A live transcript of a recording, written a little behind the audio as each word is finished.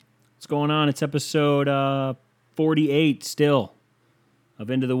going on? It's episode 48 still of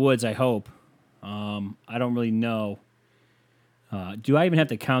Into the Woods, I hope. I don't really know. Do I even have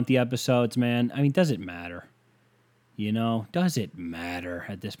to count the episodes, man? I mean, does it matter? You know, does it matter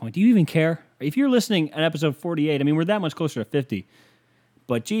at this point? Do you even care? If you're listening at episode 48, I mean, we're that much closer to 50.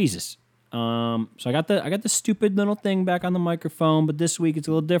 But Jesus. So I got the stupid little thing back on the microphone, but this week it's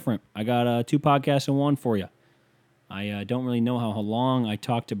a little different. I got 2 podcasts in one for you. I don't really know how long I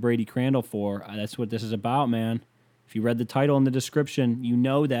talked to Brady Crandall for. That's what this is about, man. If you read the title in the description, you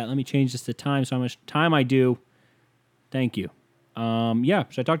know that. Let me change this to time, so how much time I do. Thank you. So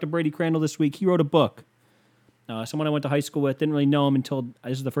I talked to Brady Crandall this week. He wrote a book. Someone I went to high school with. Didn't really know him until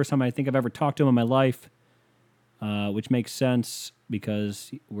this is the first time I think I've ever talked to him in my life, which makes sense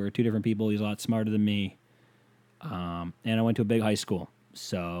because we're 2 different people. He's a lot smarter than me. And I went to a big high school,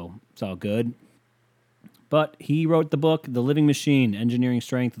 so it's all good. But he wrote the book, The Living Machine, Engineering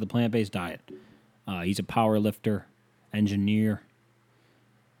Strength of the Plant-Based Diet. He's a power lifter, engineer.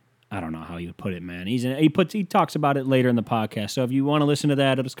 I don't know how you would put it, man. He talks about it later in the podcast. So if you want to listen to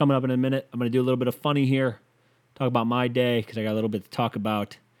that, it's coming up in a minute. I'm going to do a little bit of funny here, talk about my day, because I got a little bit to talk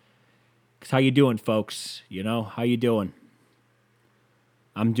about. Because how you doing, folks? You know, how you doing?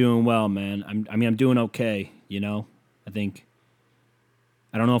 I'm doing well, man. I'm doing okay, you know?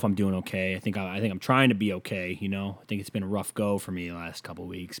 I don't know if I'm doing okay. I think I'm trying to be okay, you know? I think it's been a rough go for me the last couple of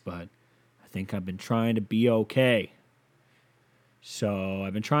weeks, but I think I've been trying to be okay. So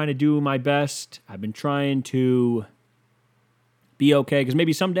I've been trying to do my best. I've been trying to be okay, because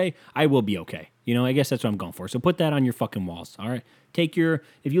maybe someday I will be okay. You know, I guess that's what I'm going for. So put that on your fucking walls, all right? If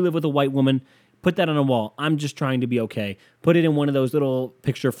you live with a white woman, put that on a wall. I'm just trying to be okay. Put it in one of those little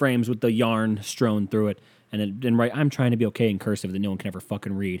picture frames with the yarn strewn through it. And write, I'm trying to be okay in cursive that no one can ever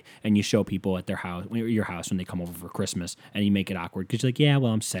fucking read. And you show people at your house when they come over for Christmas, and you make it awkward because you're like, yeah,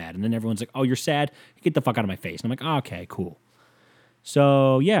 well, I'm sad. And then everyone's like, oh, you're sad? Get the fuck out of my face. And I'm like, oh, okay, cool.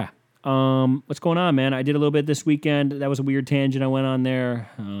 So, yeah. What's going on, man? I did a little bit this weekend. That was a weird tangent I went on there.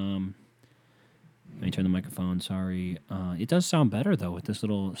 Let me turn the microphone, sorry. It does sound better, though, with this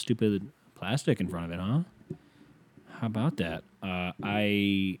little stupid plastic in front of it, huh? How about that?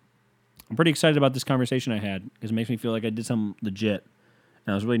 I'm pretty excited about this conversation I had because it makes me feel like I did something legit.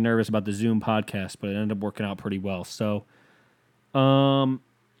 And I was really nervous about the Zoom podcast, but it ended up working out pretty well. So, I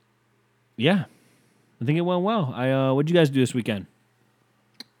think it went well. What'd you guys do this weekend?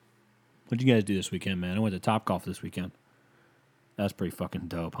 Man? I went to Topgolf this weekend. That's pretty fucking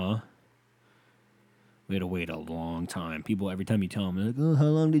dope, huh? We had to wait a long time. People, every time you tell them, they're like, oh, how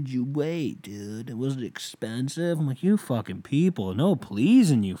long did you wait, dude? Was it expensive? I'm like, you fucking people. No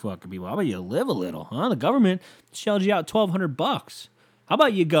pleasing you fucking people. How about you live a little, huh? The government shells you out $1,200. How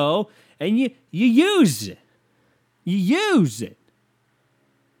about you go and you use it? You use it.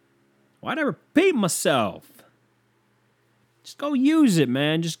 Why'd I repeat myself? Just go use it,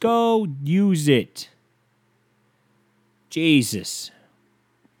 man. Just go use it. Jesus.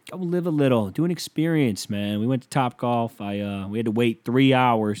 Go live a little. Do an experience, man. We went to Topgolf. We had to wait 3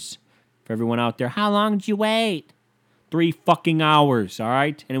 hours. For everyone out there, how long did you wait? 3 fucking hours, all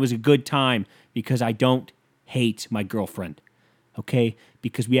right? And it was a good time because I don't hate my girlfriend, okay?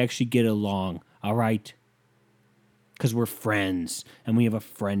 Because we actually get along, all right? Because we're friends, and we have a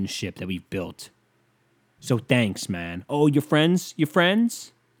friendship that we've built. So thanks, man. Oh, you're friends? You're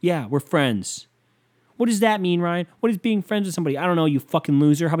friends? Yeah, we're friends. What does that mean, Ryan? What is being friends with somebody? I don't know, you fucking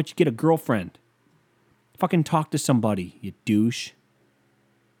loser. How about you get a girlfriend? Fucking talk to somebody, you douche.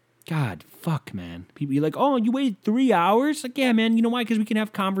 God, fuck, man. People, you're like, oh, you waited 3 hours? Like, yeah, man, you know why? Because we can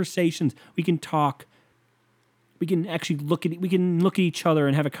have conversations. We can talk. We can actually look at each other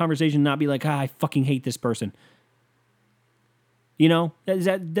and have a conversation and not be like, I fucking hate this person. You know? Is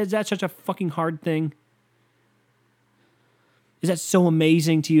that such a fucking hard thing? Is that so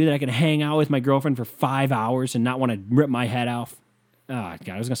amazing to you that I can hang out with my girlfriend for 5 hours and not want to rip my head off? Oh, God,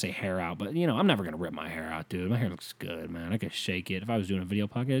 I was going to say hair out, but, you know, I'm never going to rip my hair out, dude. My hair looks good, man. I could shake it. If I was doing a video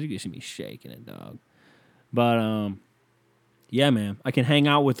podcast, you could see me shaking it, dog. But, yeah, man, I can hang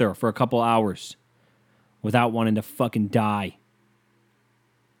out with her for a couple hours without wanting to fucking die.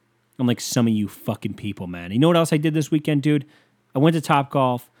 I'm like some of you fucking people, man. You know what else I did this weekend, dude? I went to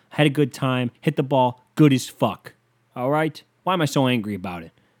Topgolf, had a good time, hit the ball, good as fuck. All right? Why am I so angry about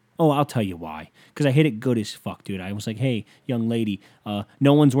it? Oh, I'll tell you why. Because I hit it good as fuck, dude. I was like, hey, young lady,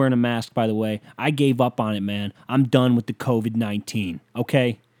 no one's wearing a mask, by the way. I gave up on it, man. I'm done with the COVID-19,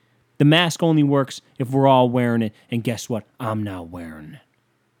 okay? The mask only works if we're all wearing it, and guess what? I'm not wearing it.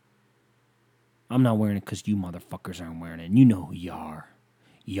 I'm not wearing it because you motherfuckers aren't wearing it. And you know who you are.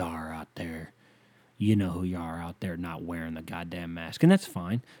 You are out there. You know who you are out there not wearing the goddamn mask. And that's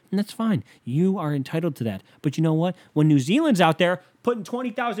fine. And that's fine. You are entitled to that. But you know what? When New Zealand's out there putting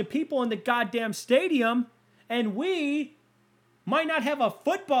 20,000 people in the goddamn stadium, and we might not have a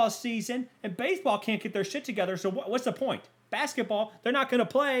football season, and baseball can't get their shit together, so what's the point? Basketball, they're not going to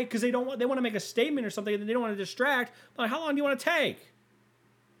play because they want to make a statement or something, and they don't want to distract. But how long do you want to take?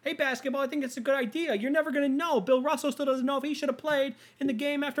 Hey, basketball, I think it's a good idea. You're never going to know. Bill Russell still doesn't know if he should have played in the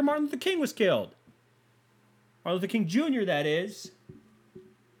game after Martin Luther King was killed. Martin Luther King Jr., that is.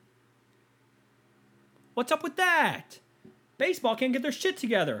 What's up with that? Baseball can't get their shit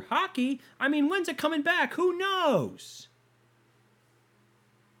together. Hockey, I mean, when's it coming back? Who knows?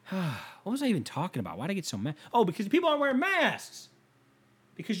 What was I even talking about? Why'd I get so mad? Oh, because people aren't wearing masks.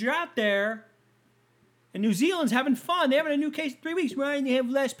 Because you're out there, and New Zealand's having fun. They haven't a new case in 3 weeks. Why they have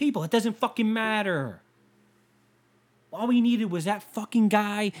less people? It doesn't fucking matter. All we needed was that fucking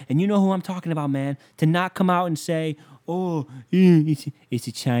guy, and you know who I'm talking about, man, to not come out and say, oh, it's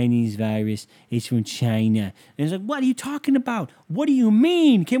a Chinese virus. It's from China. And it's like, what are you talking about? What do you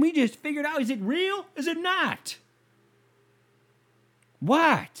mean? Can we just figure it out? Is it real? Is it not?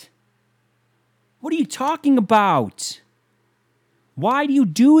 What? What are you talking about? Why do you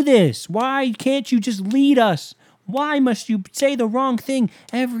do this? Why can't you just lead us? Why must you say the wrong thing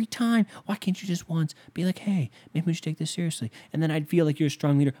every time? Why can't you just once be like, hey, maybe we should take this seriously? And then I'd feel like you're a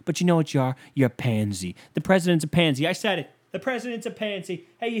strong leader. But you know what you are? You're a pansy. The president's a pansy. I said it. The president's a pansy.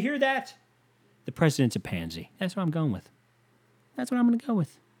 Hey, you hear that? The president's a pansy. That's what I'm going with. That's what I'm going to go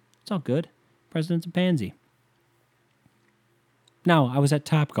with. It's all good. President's a pansy. Now, I was at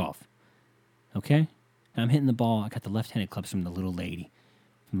Topgolf. Okay? And I'm hitting the ball. I got the left-handed clubs from the little lady,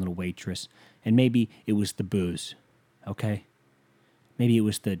 from the little waitress. And maybe it was the booze. Okay? Maybe it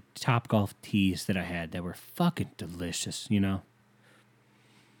was the Topgolf teas that I had that were fucking delicious, you know?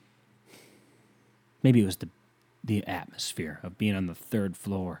 Maybe it was the atmosphere of being on the third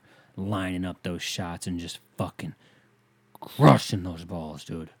floor, lining up those shots and just fucking crushing those balls,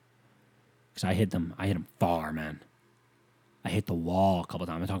 dude. Because I hit them far, man. I hit the wall a couple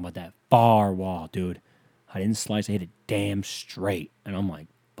times. I'm talking about that far wall, dude. I didn't slice. I hit it damn straight. And I'm like,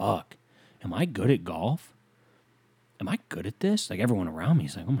 fuck. Am I good at golf? Am I good at this? Like, everyone around me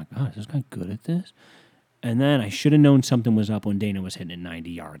is like, oh my God, is this guy good at this? And then I should have known something was up when Dana was hitting it 90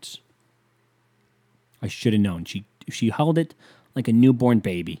 yards. I should have known. She held it like a newborn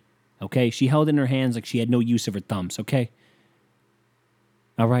baby, okay? She held it in her hands like she had no use of her thumbs, okay?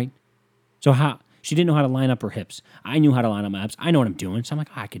 All right? So how? She didn't know how to line up her hips. I knew how to line up my hips. I know what I'm doing. So I'm like,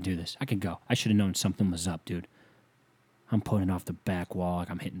 I can do this. I can go. I should have known something was up, dude. I'm putting it off the back wall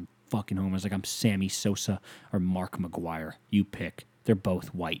like I'm hitting fucking homers like I'm Sammy Sosa or Mark McGuire. You pick. They're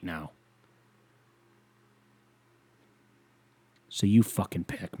both white now. So you fucking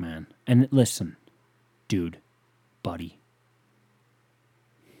pick, man. And listen, dude, buddy.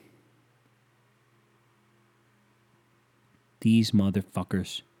 These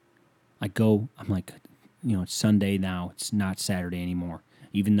motherfuckers. I'm like, you know, it's Sunday now. It's not Saturday anymore.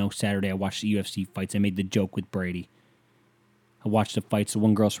 Even though Saturday I watched the UFC fights, I made the joke with Brady. I watched the fights. The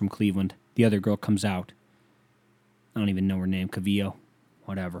one girl's from Cleveland. The other girl comes out. I don't even know her name. Cavillo.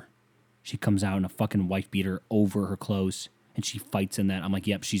 Whatever. She comes out in a fucking wife beater over her clothes, and she fights in that. I'm like,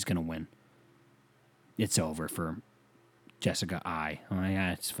 yep, she's going to win. It's over for Jessica I. I'm like,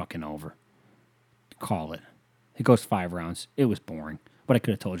 yeah, it's fucking over. Call it. It goes 5 rounds. It was boring. But I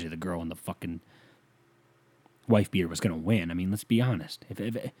could have told you the girl in the fucking wife beater was going to win. I mean, let's be honest.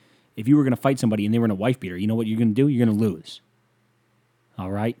 If you were going to fight somebody and they were in a wife beater, you know what you're going to do? You're going to lose.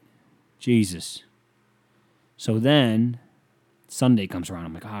 All right? Jesus. So then Sunday comes around.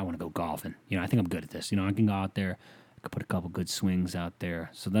 I'm like, I want to go golfing. You know, I think I'm good at this. You know, I can go out there. I could put a couple good swings out there.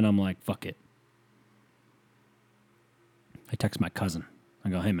 So then I'm like, fuck it. I text my cousin. I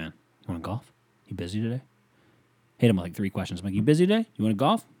go, hey, man, you want to golf? You busy today? Hit him with like 3 questions. I'm like, you busy today? You want to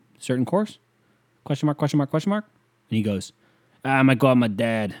golf? Certain course? Question mark, question mark, question mark? And he goes, I might go out with my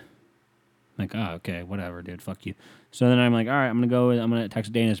dad. I'm like, oh, okay, whatever, dude, fuck you. So then I'm like, all right, I'm going to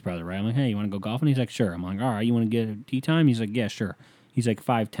text Dana's brother, right? I'm like, hey, you want to go golfing? He's like, sure. I'm like, all right, you want to get a tee time? He's like, yeah, sure. He's like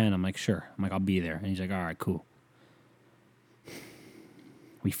 5'10". I'm like, sure. I'm like, I'll be there. And he's like, all right, cool.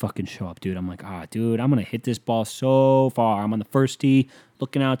 We fucking show up, dude. I'm like, dude, I'm going to hit this ball so far. I'm on the first tee,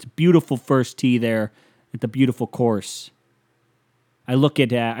 looking out. It's a beautiful first tee there at the beautiful course. I look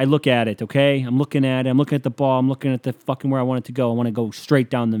at it, okay? I'm looking at it. I'm looking at the ball. I'm looking at the fucking where I want it to go. I want to go straight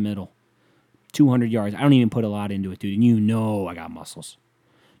down the middle. 200 yards. I don't even put a lot into it, dude. And you know I got muscles.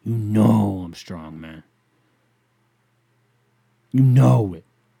 You know I'm strong, man. You know it.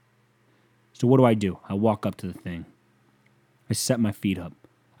 So what do? I walk up to the thing. I set my feet up.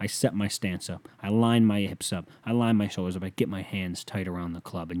 I set my stance up. I line my hips up. I line my shoulders up. I get my hands tight around the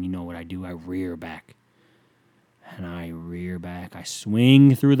club. And you know what I do? I rear back. And I rear back. I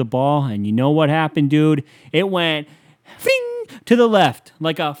swing through the ball. And you know what happened, dude? It went fing to the left.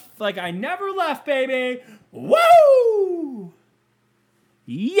 Like I never left, baby. Woo!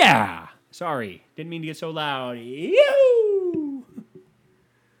 Yeah. Sorry. Didn't mean to get so loud. Yoo!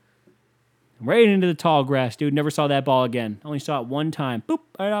 Right into the tall grass, dude. Never saw that ball again. Only saw it one time. Boop,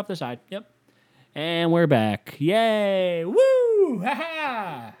 right off the side. Yep. And we're back. Yay! Woo!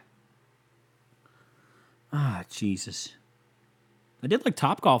 Ha-ha! Ah, Jesus. I did like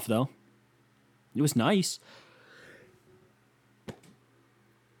Topgolf, though. It was nice.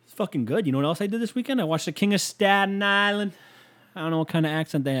 It's fucking good. You know what else I did this weekend? I watched The King of Staten Island. I don't know what kind of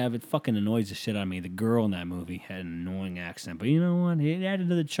accent they have. It fucking annoys the shit out of me. The girl in that movie had an annoying accent. But you know what? It added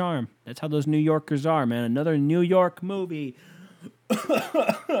to the charm. That's how those New Yorkers are, man. Another New York movie.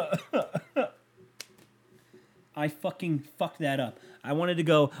 I fucking fucked that up. I wanted to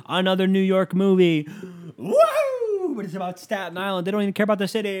go, another New York movie. Woo! But it's about Staten Island. They don't even care about the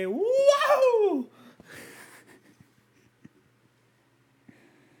city. Woo!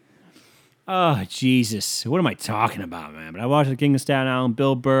 Oh, Jesus. What am I talking about, man? But I watched The King of Staten Island,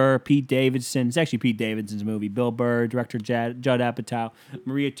 Bill Burr, Pete Davidson. It's actually Pete Davidson's movie. Bill Burr, director Judd Apatow,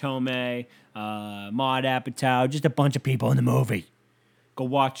 Maria Tomei, Maude Apatow, just a bunch of people in the movie. Go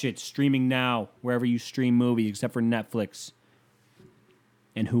watch it. Streaming now, wherever you stream movies, except for Netflix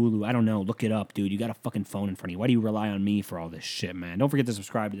and Hulu. I don't know. Look it up, dude. You got a fucking phone in front of you. Why do you rely on me for all this shit, man? Don't forget to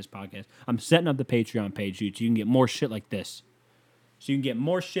subscribe to this podcast. I'm setting up the Patreon page, dude, so you can get more shit like this. So you can get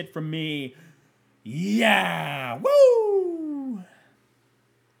more shit from me. Yeah! Woo!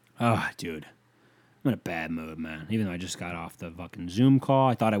 Oh, dude. I'm in a bad mood, man. Even though I just got off the fucking Zoom call.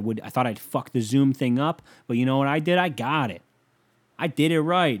 I thought I'd fuck the Zoom thing up. But you know what I did? I got it. I did it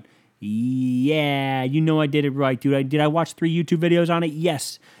right. Yeah, you know I did it right, dude. Did I watch 3 YouTube videos on it?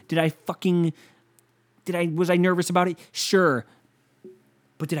 Yes. Was I nervous about it? Sure.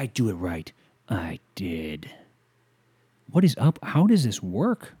 But did I do it right? I did. What is up? How does this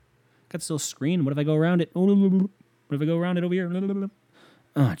work? Got this little screen. What if I go around it? What if I go around it over here?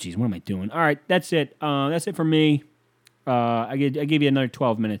 Oh, jeez, what am I doing? All right, that's it. That's it for me. I gave you another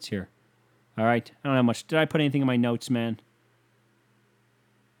 12 minutes here. All right, I don't have much. Did I put anything in my notes, man?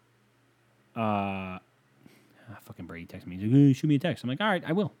 Fucking Brady texted me. He's like, hey, shoot me a text. I'm like, all right,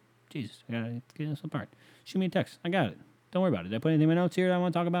 I will. Jesus, I gotta get this apart. Shoot me a text. I got it. Don't worry about it. Did I put anything in my notes here that I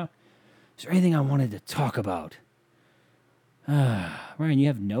want to talk about? Is there anything I wanted to talk about? Ryan, you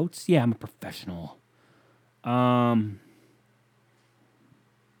have notes? Yeah, I'm a professional.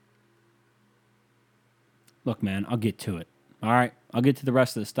 Look, man, I'll get to it. All right, I'll get to the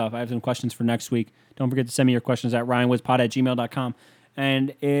rest of the stuff. I have some questions for next week. Don't forget to send me your questions at ryanwoodspod@gmail.com.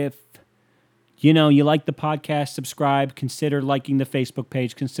 And if, you like the podcast, subscribe, consider liking the Facebook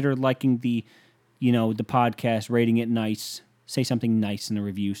page, consider liking the podcast, rating it nice. Say something nice in the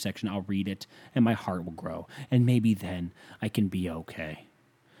review section. I'll read it, and my heart will grow. And maybe then I can be okay.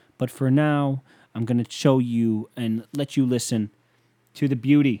 But for now, I'm going to show you and let you listen to the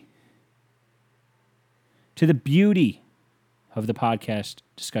beauty of the podcast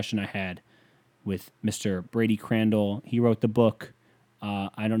discussion I had with Mr. Brady Crandall. He wrote the book.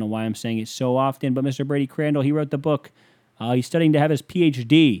 I don't know why I'm saying it so often, but Mr. Brady Crandall, he wrote the book. He's studying to have his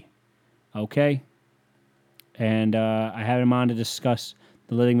PhD. Okay? And I had him on to discuss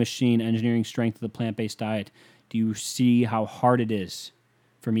the living machine, engineering strength of the plant-based diet. Do you see how hard it is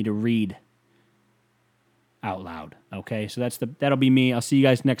for me to read out loud? Okay, so that'll be me. I'll see you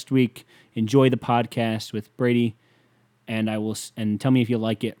guys next week. Enjoy the podcast with Brady, and tell me if you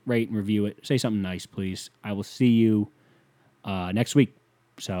like it. Rate and review it. Say something nice, please. I will see you next week.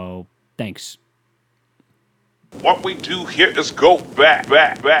 So thanks. What we do here is go back.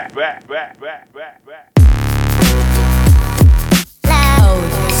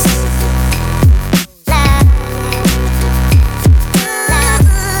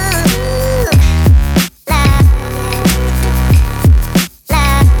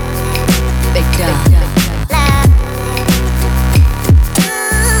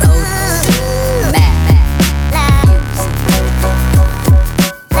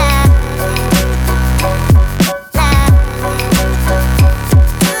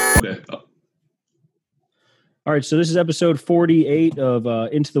 All right, so this is episode 48 of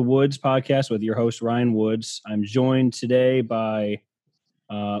Into the Woods podcast with your host, Ryan Woods. I'm joined today by,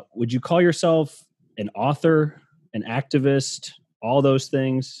 would you call yourself an author, an activist, all those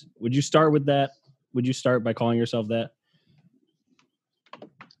things? Would you start with that? Would you start by calling yourself that?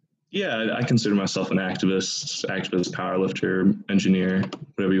 Yeah, I consider myself an activist, powerlifter, engineer,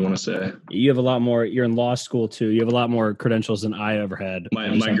 whatever you want to say. You have a lot more. You're in law school too. You have a lot more credentials than I ever had.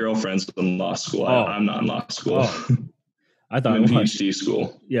 My girlfriend's in law school. I'm not in law school. Oh, I thought I'm in it was PhD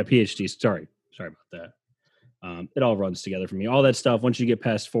school. Yeah, PhD. Sorry about that. It all runs together for me. All that stuff, once you get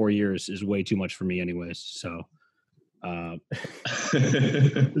past 4 years, is way too much for me, anyways. So, I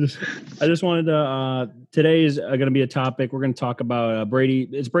just wanted to. Today is going to be a topic. We're going to talk about Brady.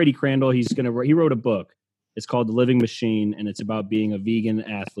 It's Brady Crandall. He wrote a book. It's called The Living Machine, and it's about being a vegan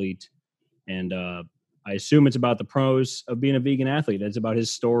athlete. And I assume it's about the pros of being a vegan athlete. It's about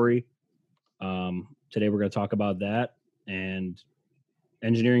his story. Today we're going to talk about that, and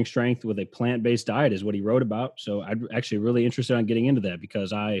engineering strength with a plant-based diet is what he wrote about. So I'm actually really interested in getting into that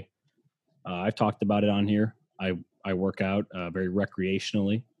because I've talked about it on here. I work out very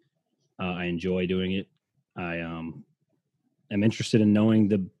recreationally. I enjoy doing it. I am interested in knowing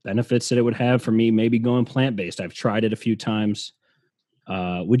the benefits that it would have for me, maybe going plant-based. I've tried it a few times.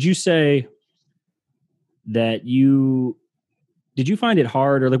 Would you say that did you find it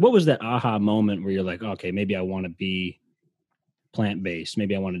hard, or like what was that aha moment where you're like, okay, maybe I want to be plant-based,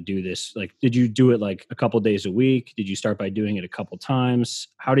 maybe I want to do this? Like, did you do it like a couple days a week? Did you start by doing it a couple times?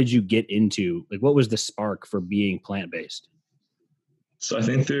 How did you get into, like, what was the spark for being plant-based? So I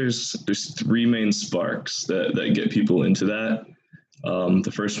think there's 3 main sparks that get people into that.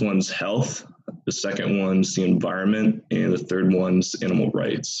 The first one's health, the second one's the environment, and the third one's animal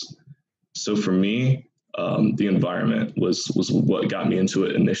rights. So for me, the environment was what got me into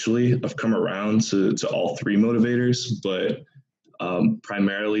it initially. I've come around to all 3 motivators, but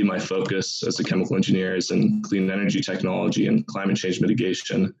primarily my focus as a chemical engineer is in clean energy technology and climate change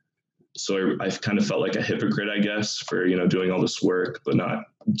mitigation. So I've kind of felt like a hypocrite, I guess, for, doing all this work, but not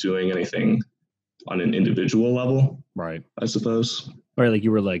doing anything on an individual level. Right. I suppose. Right. Like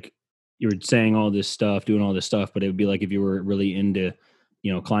you were saying all this stuff, doing all this stuff, but it would be like if you were really into,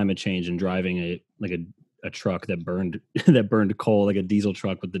 climate change and driving a truck that burned coal, like a diesel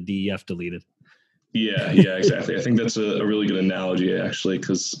truck with the DEF deleted. Yeah, exactly. I think that's a really good analogy, actually,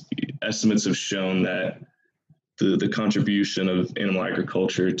 because estimates have shown that the contribution of animal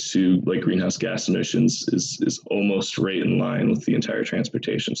agriculture to like greenhouse gas emissions is almost right in line with the entire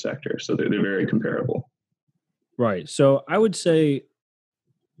transportation sector. So they're very comparable. Right. So I would say,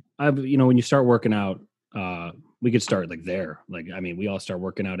 when you start working out, we could start like there. Like, I mean, we all start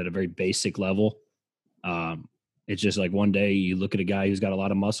working out at a very basic level. It's just like one day you look at a guy who's got a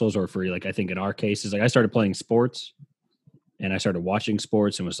lot of muscles, or for like, I think in our cases, like I started playing sports and I started watching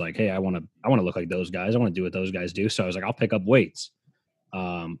sports and was like, hey, I want to look like those guys. I want to do what those guys do. So I was like, I'll pick up weights.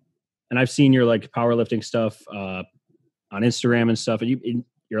 And I've seen your like powerlifting stuff on Instagram and stuff, and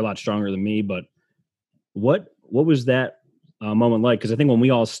you're a lot stronger than me. But what was that moment like? Because I think when we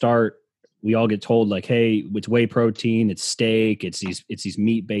all start, we all get told like, hey, it's whey protein, it's steak, it's these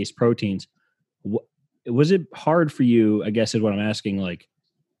meat based proteins. Was it hard for you, I guess is what I'm asking, like,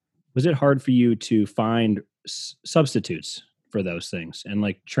 was it hard for you to find substitutes for those things and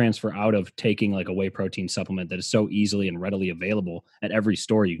like transfer out of taking like a whey protein supplement that is so easily and readily available at every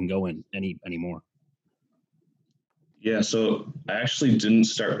store you can go in anymore? Yeah, so I actually didn't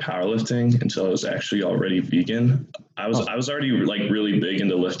start powerlifting until I was actually already vegan. I was already like really big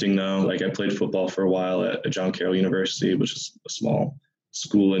into lifting though. Like I played football for a while at John Carroll University, which is a small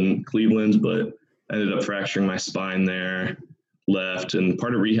school in Cleveland, but I ended up fracturing my spine there, left. And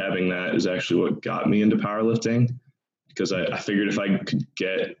part of rehabbing that is actually what got me into powerlifting, because I figured if I could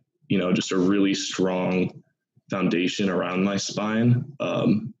get, just a really strong foundation around my spine,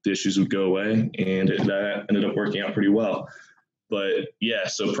 the issues would go away, and that ended up working out pretty well. But yeah,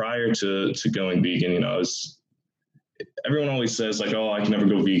 so prior to going vegan, everyone always says like, oh, I can never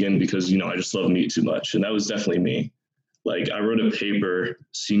go vegan because, I just love meat too much. And that was definitely me. Like I wrote a paper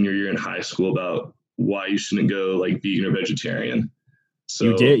senior year in high school about why you shouldn't go like vegan or vegetarian. So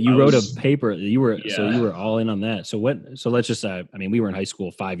you did. You wrote a paper. So you were all in on that. So let's just say, I mean, we were in high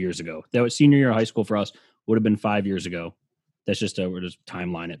school 5 years ago. That was senior year of high school for us. Would have been 5 years ago. That's just we're just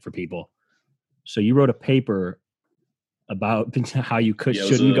timeline it for people. So you wrote a paper about how you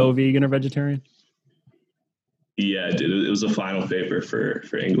shouldn't go vegan or vegetarian. Yeah, I did. It was a final paper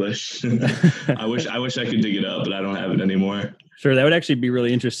for English. I wish I could dig it up, but I don't have it anymore. Sure, that would actually be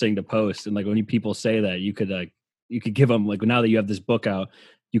really interesting to post. And like when people say that, you could give them, like, now that you have this book out,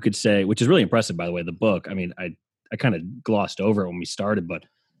 you could say, which is really impressive, by the way, the book. I mean, I kind of glossed over it when we started, but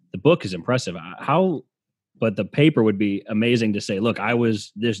the book is impressive. But the paper would be amazing to say, look, I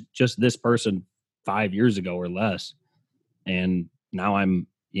was this person 5 years ago or less. And now I'm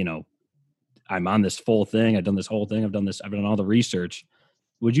on this full thing. I've done this whole thing. I've done all the research.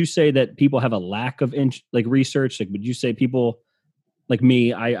 would you say that people have a lack of research? Like, would you say people like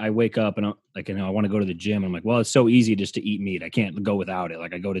me, I wake up and I'm like, I want to go to the gym. I'm like, well, it's so easy just to eat meat. I can't go without it.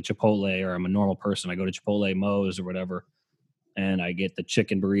 Like I go to Chipotle, or I'm a normal person. I go to Chipotle, Moe's or whatever, and I get the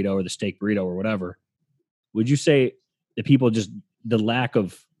chicken burrito or the steak burrito or whatever. Would you say that people just, the lack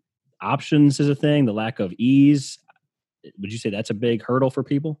of options is a thing, the lack of ease? Would you say that's a big hurdle for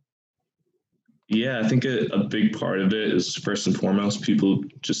people? Yeah, I think a big part of it is, first and foremost, people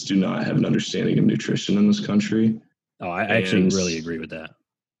just do not have an understanding of nutrition in this country. Oh, I actually really agree with that.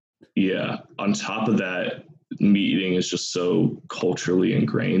 Yeah. On top of that, meat eating is just so culturally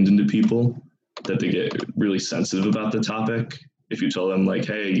ingrained into people that they get really sensitive about the topic. If you tell them like,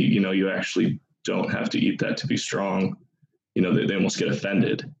 hey, you actually don't have to eat that to be strong, they almost get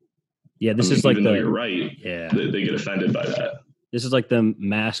offended. Yeah, this is like even though you're right. Yeah, they get offended by that. This is like the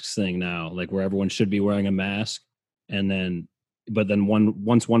masks thing now, like where everyone should be wearing a mask, but then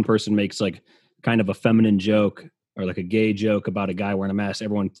once one person makes like kind of a feminine joke or like a gay joke about a guy wearing a mask,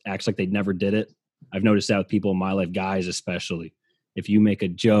 everyone acts like they never did it. I've noticed that with people in my life, guys especially. If you make a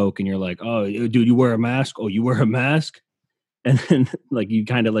joke and you're like, "Oh, dude, you wear a mask? Oh, you wear a mask?" And then like you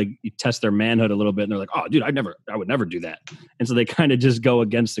kind of like you test their manhood a little bit, and they're like, "Oh, dude, I would never do that." And so they kind of just go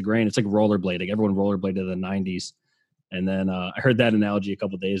against the grain. It's like rollerblading. Everyone rollerbladed in the 90s. And then I heard that analogy a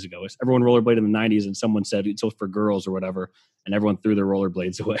couple of days ago. Everyone rollerbladed in the 90s, and someone said it's for girls or whatever, and everyone threw their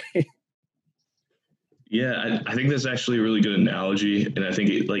rollerblades away. Yeah, I think that's actually a really good analogy, and I think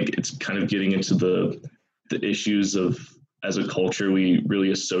it's kind of getting into the issues of, as a culture, we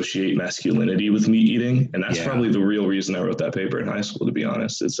really associate masculinity with meat eating, and that's probably the real reason I wrote that paper in high school. To be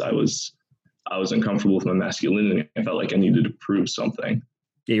honest, is I was uncomfortable with my masculinity. I felt like I needed to prove something.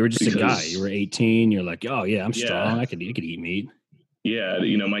 Yeah, you were just a guy. You were 18. You're like, oh yeah, I'm strong. I could eat meat. Yeah,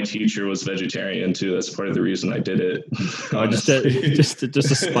 my teacher was vegetarian too. That's part of the reason I did it. Oh, just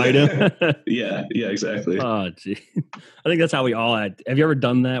to spite him. yeah, exactly. Oh, gee. I think that's how we all had. Have you ever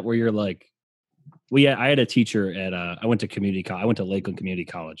done that where you're like, I had a teacher at I went to community college. I went to Lakeland Community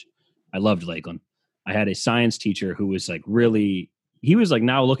College. I loved Lakeland. I had a science teacher who was like really. He was like,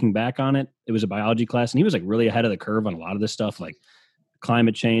 now looking back on it, it was a biology class, and he was like really ahead of the curve on a lot of this stuff, like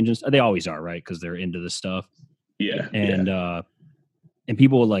climate change, and they always are, right? Because they're into this stuff. Yeah. And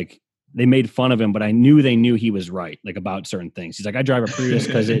people like, they made fun of him, but I knew they knew he was right, like about certain things. He's like, I drive a Prius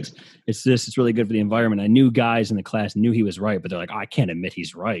because it's really good for the environment. I knew guys in the class knew he was right, but they're like, oh, I can't admit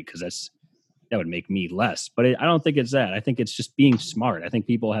he's right because that would make me less. But I don't think it's that. I think it's just being smart. I think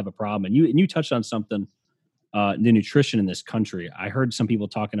people have a problem, and you touched on something, the nutrition in this country. I heard some people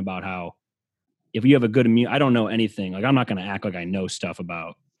talking about how if you have a good I don't know anything. Like I'm not going to act like I know stuff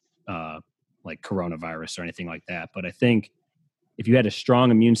about like coronavirus or anything like that. But I think if you had a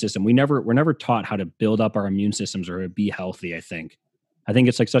strong immune system, we're never taught how to build up our immune systems or be healthy. I think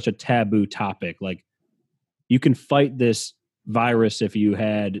it's like such a taboo topic. Like you can fight this virus if you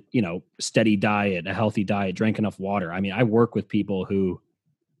had, steady diet, a healthy diet, drank enough water. I mean, I work with people who,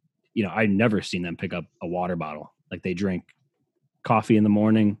 I've never seen them pick up a water bottle. Like they drink coffee in the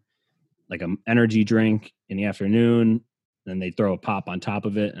morning, like an energy drink in the afternoon, then they throw a pop on top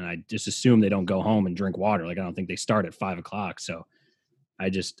of it. And I just assume they don't go home and drink water. Like I don't think they start at 5 o'clock. So I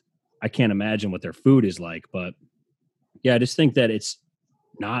can't imagine what their food is like. But yeah, I just think that it's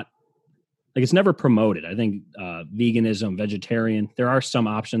not like, it's never promoted. I think veganism, vegetarian, there are some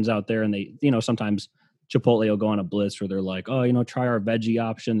options out there, and they, sometimes Chipotle will go on a blitz where they're like, oh, try our veggie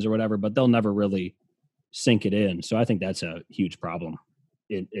options or whatever, but they'll never really sink it in. So I think that's a huge problem.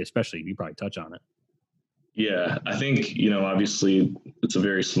 Especially, you probably touch on it. Yeah, I think, obviously it's a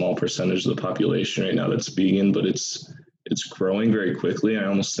very small percentage of the population right now that's vegan, but it's growing very quickly. I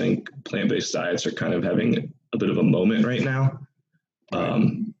almost think plant-based diets are kind of having a bit of a moment right now.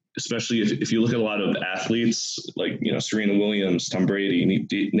 Especially if you look at a lot of athletes like, Serena Williams, Tom Brady,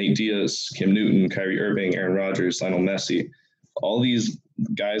 Nate Diaz, Kim Newton, Kyrie Irving, Aaron Rodgers, Lionel Messi, all these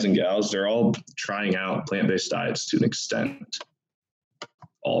guys and gals, they're all trying out plant-based diets to an extent.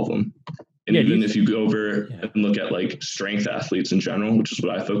 All of them. And even if you go over and look at like strength athletes in general, which is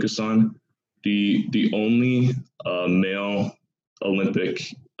what I focus on, the only male Olympic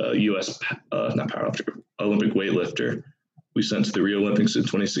U.S. Not powerlifter, Olympic weightlifter we sent to the Rio Olympics in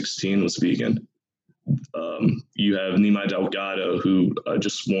 2016 was vegan. You have Nimai Delgado, who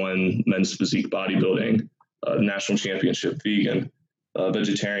just won men's physique bodybuilding national championship, vegan,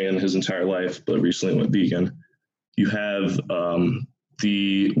 vegetarian his entire life, but recently went vegan. You have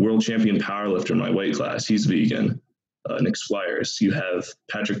the world champion powerlifter in my weight class. He's vegan. Nick Squires. You have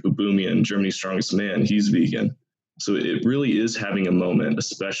Patrick Baboumian, Germany's strongest man. He's vegan. So it really is having a moment,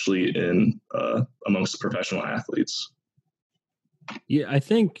 especially in amongst professional athletes. Yeah, I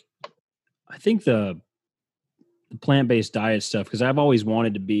think the plant-based diet stuff, because I've always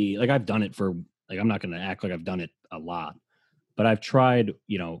wanted to be like, I've done it for like, I'm not going to act like I've done it a lot, but I've tried,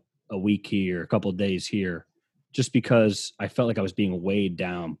 a week here, a couple of days here, just because I felt like I was being weighed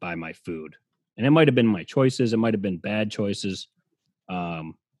down by my food. And it might have been my choices, it might have been bad choices.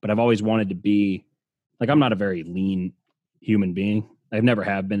 But I've always wanted to be like, I'm not a very lean human being. I've never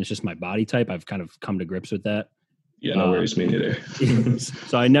have been. It's just my body type. I've kind of come to grips with that. Yeah, no worries, me neither.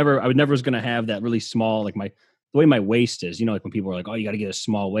 So I would never was going to have that really small, like the way my waist is, like when people are like, oh, you got to get a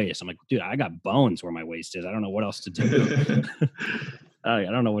small waist. I'm like, dude, I got bones where my waist is. I don't know what else to do. I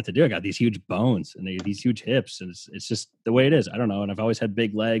don't know what to do. I got these huge bones and these huge hips, and it's just the way it is. I don't know. And I've always had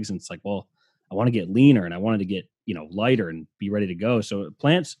big legs, and it's like, well, I want to get leaner, and I wanted to get, lighter and be ready to go. So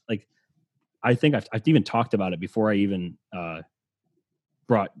plants, like, I think I've even talked about it before I even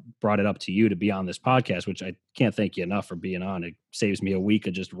brought it up to you to be on this podcast, which I can't thank you enough for being on. It saves me a week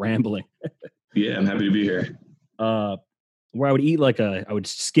of just rambling. Yeah, I'm happy to be here. Where I would eat I would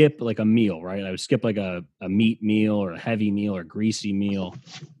skip like a meal, right? I would skip like a meat meal or a heavy meal or a greasy meal,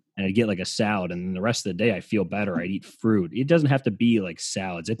 and I'd get like a salad. And then the rest of the day, I feel better. I'd eat fruit. It doesn't have to be like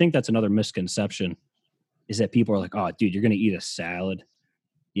salads. I think that's another misconception, is that people are like, oh, dude, you're going to eat a salad.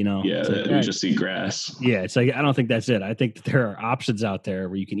 Yeah, like, we just eat grass. Yeah, it's like, I don't think that's it. I think that there are options out there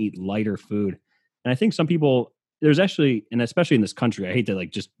where you can eat lighter food. And I think some people, there's actually, and especially in this country, I hate to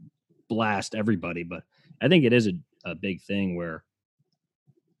like just blast everybody, but I think it is a big thing where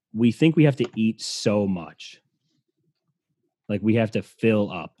we think we have to eat so much. Like we have to fill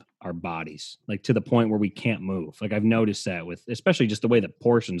up our bodies, like to the point where we can't move. Like I've noticed that with, especially just the way the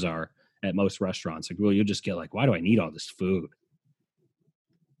portions are at most restaurants. Like, well, you'll just get like, why do I need all this food?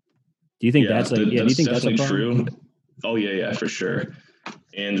 Do you think that's like, do you think that's true? Oh yeah, for sure.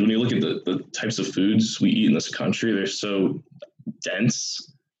 And when you look at the types of foods we eat in this country, they're so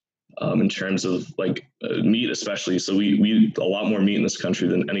dense in terms of like meat, especially. So we eat a lot more meat in this country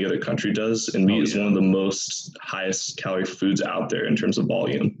than any other country does. And meat is one of the most highest calorie foods out there in terms of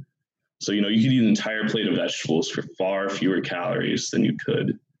volume. So, you could eat an entire plate of vegetables for far fewer calories than you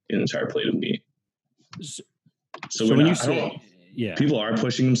could in an entire plate of meat. So when you say, yeah, people are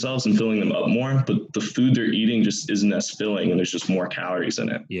pushing themselves and filling them up more, but the food they're eating just isn't as filling, and there's just more calories in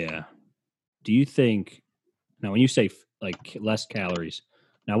it. Yeah. Do you think, now when you say like less calories,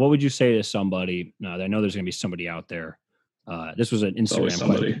 now what would you say to somebody? Now I know there's going to be somebody out there. This was an Instagram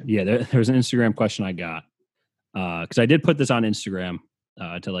question. Yeah, there was an Instagram question I got because I did put this on Instagram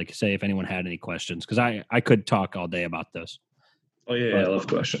to like say if anyone had any questions, because I could talk all day about this. Oh yeah, I love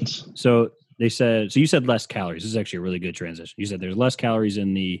questions. So they said, so you said less calories. This is actually a really good transition. You said there's less calories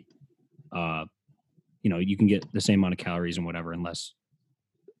in the, you can get the same amount of calories and whatever, and less.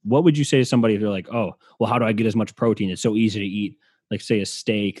 What would you say to somebody if they're like, oh, well, how do I get as much protein? It's so easy to eat, like say a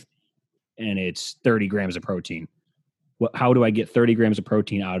steak and it's 30 grams of protein. How do I get 30 grams of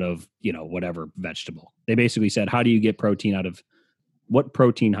protein out of, whatever vegetable? They basically said, how do you get protein out of what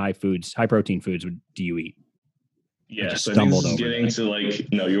protein high protein foods do you eat? Yeah, so I think this is getting to like,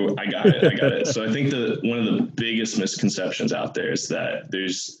 no, I got it. So I think one of the biggest misconceptions out there is that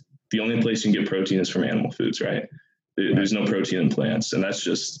the only place you can get protein is from animal foods, right? There's no protein in plants, and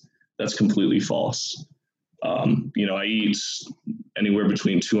that's completely false. I eat anywhere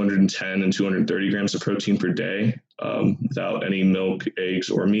between 210 and 230 grams of protein per day without any milk, eggs,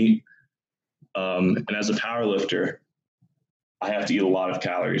 or meat. And as a power lifter, I have to eat a lot of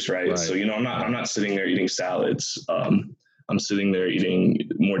calories, right? So, I'm not sitting there eating salads. I'm sitting there eating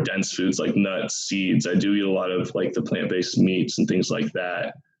more dense foods like nuts, seeds. I do eat a lot of like the plant-based meats and things like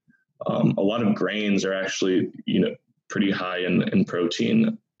that. A lot of grains are actually, pretty high in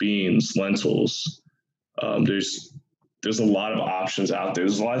protein. Beans, lentils. There's a lot of options out there.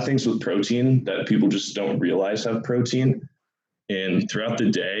 There's a lot of things with protein that people just don't realize have protein. And throughout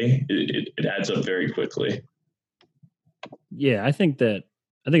the day, it adds up very quickly. Yeah, I think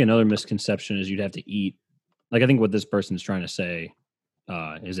another misconception is you'd have to eat. Like, I think what this person's trying to say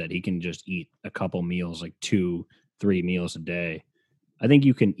is that he can just eat a couple meals, like 2-3 meals a day. I think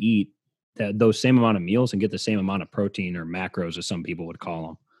you can eat those same amount of meals and get the same amount of protein or macros, as some people would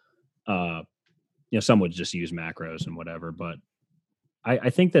call them. Some would just use macros and whatever. But I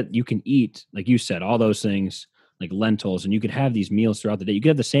think that you can eat, like you said, all those things like lentils, and you could have these meals throughout the day. You could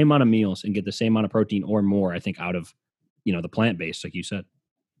have the same amount of meals and get the same amount of protein or more, I think, out of the plant-based, like you said.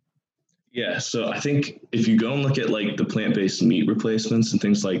 Yeah. So I think if you go and look at like the plant-based meat replacements and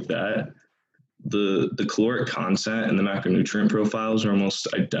things like that, the caloric content and the macronutrient profiles are almost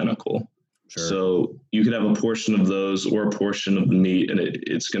identical. Sure. So you could have a portion of those or a portion of the meat, and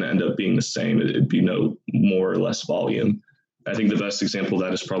it's going to end up being the same. It'd be no more or less volume. I think the best example of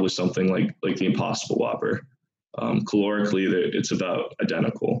that is probably something like the Impossible Whopper. Calorically, it's about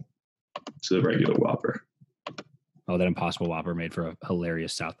identical to the regular Whopper. Oh, that Impossible Whopper made for a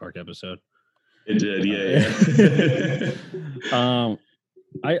hilarious South Park episode. It did, yeah.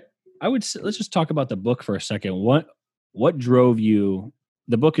 Let's just talk about the book for a second. What drove you?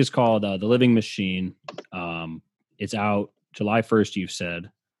 The book is called The Living Machine. It's out July 1st, you've said.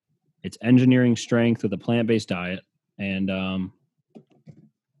 It's engineering strength with a plant-based diet. And it'll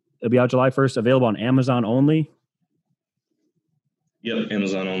be out July 1st, available on Amazon only. Yep,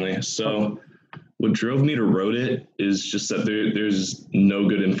 Amazon only. So what drove me to write it is just that there's no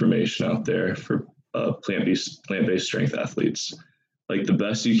good information out there for plant-based strength athletes. Like the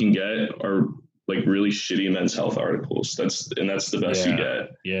best you can get are like really shitty men's health articles. That's the best you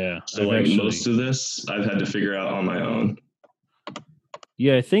get. Yeah. So most of this I've had to figure out on my own.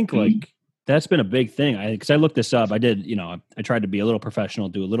 Yeah, I think like that's been a big thing. Because I looked this up. I did, I tried to be a little professional,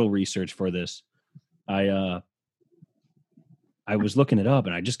 do a little research for this. I was looking it up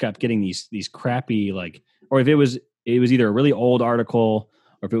and I just kept getting these crappy or if it was either a really old article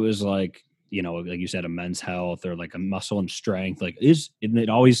or if it was like you said, a men's health or like a muscle and strength, and it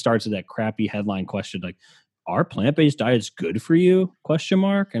always starts with that crappy headline question, like, are plant-based diets good for you? ?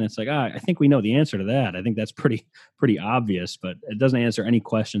 And it's like, I think we know the answer to that. I think that's pretty obvious, but it doesn't answer any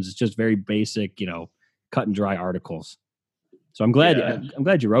questions. It's just very basic, cut and dry articles. So I'm glad, I'm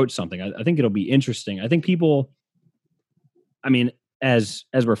glad you wrote something. I think it'll be interesting. I think people, I mean, as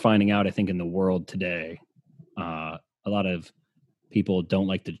we're finding out, I think in the world today, a lot of people don't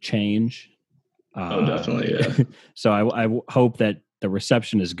like to change. Definitely, yeah. So I hope that the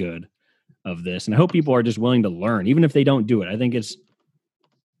reception is good of this, and I hope people are just willing to learn, even if they don't do it. I think it's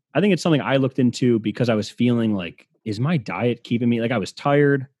something I looked into because I was feeling like, is my diet keeping me? Like I was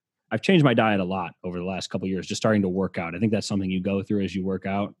tired. I've changed my diet a lot over the last couple of years, just starting to work out. I think that's something you go through as you work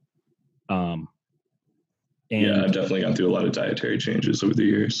out. And yeah, I've definitely gone through a lot of dietary changes over the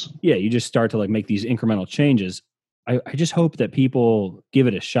years. Yeah, you just start to like make these incremental changes. I just hope that people give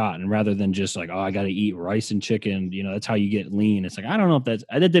it a shot, and rather than just like, I got to eat rice and chicken, that's how you get lean. It's like, I don't know if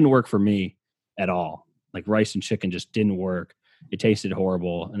that didn't work for me at all. Like rice and chicken just didn't work. It tasted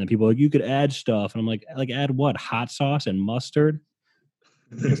horrible. And then people are like, you could add stuff. And I'm like add what? Hot sauce and mustard?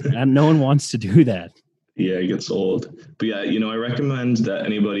 And no one wants to do that. Yeah, it gets old. But yeah, I recommend that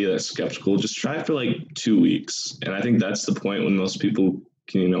anybody that's skeptical, just try it for like 2 weeks. And I think that's the point when most people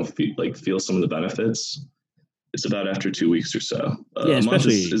can, feel some of the benefits. It's about after 2 weeks or so. Yeah, a month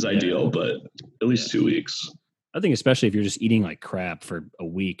is ideal, but at least 2 weeks. I think especially if you're just eating like crap for a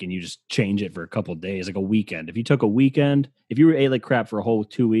week and you just change it for a couple of days, like a weekend. If you took a weekend, if you ate like crap for a whole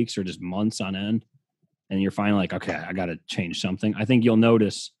 2 weeks or just months on end, and you're finally like, okay, I got to change something, I think you'll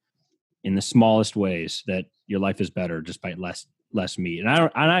notice in the smallest ways that your life is better just by less meat. And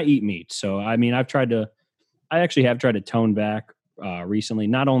I eat meat. So, I mean, I actually have tried to tone back recently,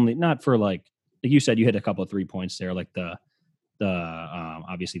 not for like you said, you hit a couple of 3 points there, like the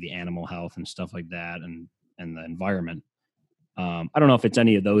obviously the animal health and stuff like that, and the environment. I don't know if it's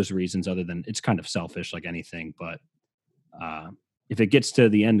any of those reasons other than it's kind of selfish like anything, but if it gets to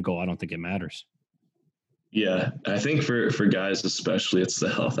the end goal, I don't think it matters. Yeah, I think for guys especially, it's the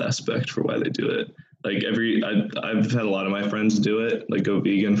health aspect for why they do it. Like I've had a lot of my friends do it, like go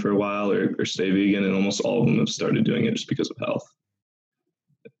vegan for a while or stay vegan, and almost all of them have started doing it just because of health.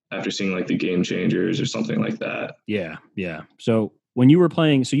 After seeing like the Game Changers or something like that. Yeah. So when you were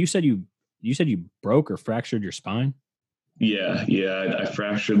playing, so you said you broke or fractured your spine? Yeah. I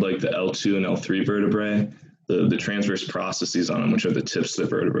fractured like the L2 and L3 vertebrae. The transverse processes on them, which are the tips of the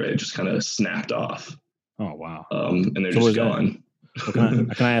vertebrae, just kind of snapped off. Oh wow. And they're just gone.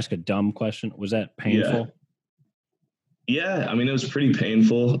 Can I ask a dumb question? Was that painful? Yeah, I mean, it was pretty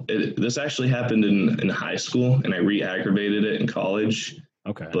painful. This actually happened in high school, and I re-aggravated it in college.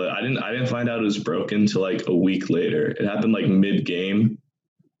 Okay. But I didn't find out it was broken till like a week later. It happened like mid-game.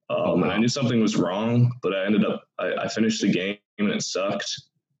 And I knew something was wrong, but I finished the game and it sucked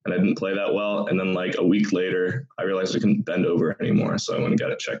and I didn't play that well. And then like a week later, I realized I couldn't bend over anymore. So I went and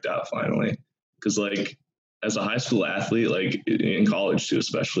got it checked out finally. Cause like as a high school athlete, like in college too,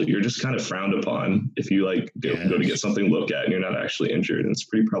 especially, you're just kind of frowned upon if you like go to get something to look at and you're not actually injured. And it's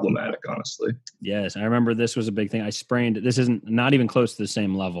pretty problematic, honestly. Yes. I remember this was a big thing. I sprained, this isn't not even close to the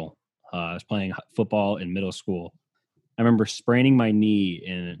same level. I was playing football in middle school. I remember spraining my knee,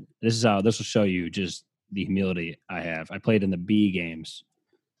 and this will show you just the humility I have. I played in the B games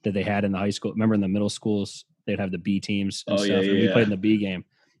that they had in the high school. Remember in the middle schools, they'd have the B teams and stuff. Yeah, and we played in the B game.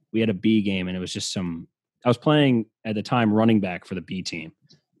 We had a B game, and it was just I was playing at the time running back for the B team.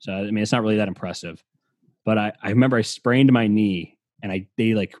 So, I mean, it's not really that impressive. But I remember I sprained my knee, and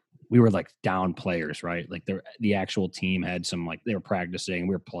we were like down players, right? Like the actual team had some, like, they were practicing,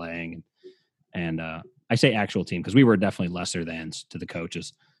 we were playing, and I say actual team because we were definitely lesser thans to the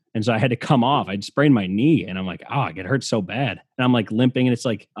coaches. And so I had to come off. I'd sprained my knee, and I'm like, oh, it hurts so bad. And I'm like limping, and it's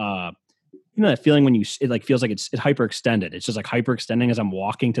like, you know, that feeling when it like feels like it's hyperextended. It's just like hyperextending as I'm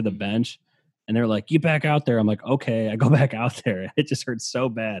walking to the bench. And they're like, get back out there. I'm like, okay. I go back out there. It just hurts so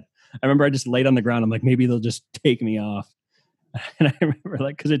bad. I remember I just laid on the ground. I'm like, maybe they'll just take me off. And I remember,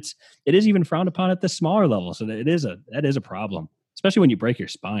 like, because it is even frowned upon at the smaller level. So that is a problem, especially when you break your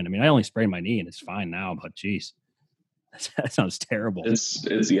spine. I mean, I only sprained my knee and it's fine now, but geez, that sounds terrible.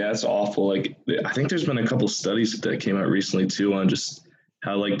 It's awful. Like, I think there's been a couple studies that came out recently too on just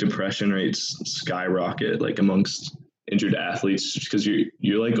how like depression rates skyrocket like amongst injured athletes, because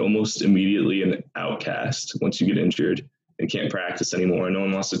you're like almost immediately an outcast once you get injured and can't practice anymore. No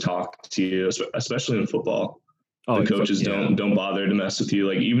one wants to talk to you, especially in football. The coaches don't bother to mess with you.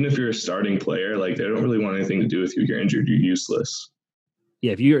 Like, even if you're a starting player, like, they don't really want anything to do with you. If you're injured, you're useless.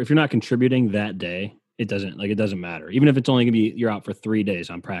 Yeah, if you're not contributing that day, it doesn't matter. Even if it's only gonna be you're out for 3 days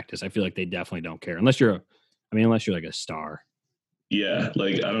on practice, I feel like they definitely don't care unless you're like a star. Yeah,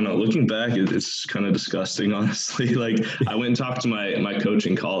 like, I don't know. Looking back, it's kind of disgusting, honestly. Like, I went and talked to my coach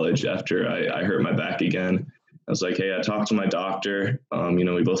in college after I hurt my back again. I was like, hey, I talked to my doctor. You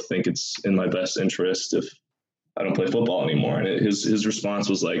know, we both think it's in my best interest if I don't play football anymore. And his response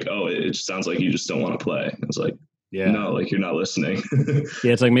was like, oh, it sounds like you just don't want to play. I was like, yeah, no, like, you're not listening.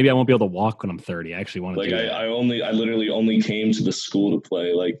 Yeah, it's like, maybe I won't be able to walk when I'm 30. I actually want to do that. I literally only came to the school to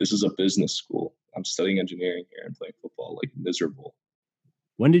play. Like, this is a business school. I'm studying engineering here and playing football, like, miserable.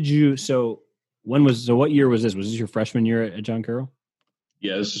 What year was this? Was this your freshman year at John Carroll?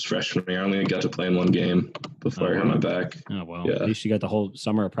 Yeah, this is freshman year. I only got to play in one game before I hurt my back. Oh, well, yeah. At least you got the whole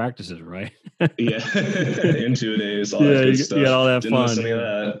summer of practices, right? Yeah, in 2 days, all that good stuff. You got all that Didn't fun. miss any of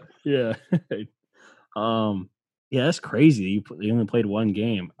that. Yeah. Yeah, that's crazy. You only played one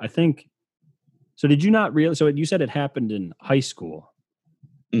game. I think. So did you not realize? So you said it happened in high school.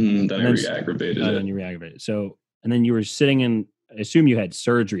 Then I re-aggravated it. Then you re-aggravated. So, and then you were sitting in. I assume you had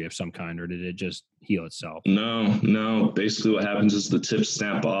surgery of some kind, or did it just heal itself? No. Basically, what happens is the tips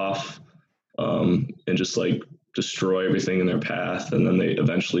snap off, and just like destroy everything in their path, and then they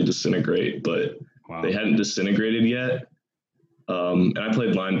eventually disintegrate. But they hadn't disintegrated yet. And I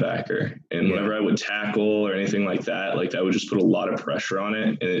played linebacker, and whenever I would tackle or anything like that would just put a lot of pressure on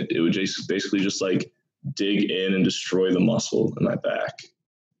it, and it would just basically just like dig in and destroy the muscle in my back.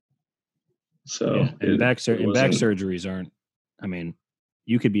 So back surgeries aren't. I mean,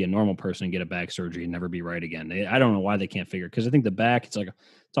 you could be a normal person and get a back surgery and never be right again. I don't know why they can't figure it, because I think the back, it's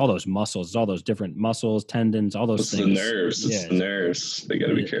all those muscles, it's all those different muscles, tendons, all those things. The nerves. It's the nerves. They got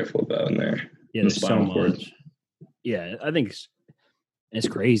to be careful about in there. Yeah, there's so much. Yeah, I think it's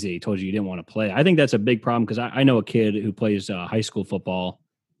crazy. He told you didn't want to play. I think that's a big problem, because I know a kid who plays high school football,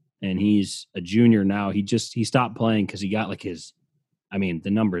 and he's a junior now. He stopped playing because he got like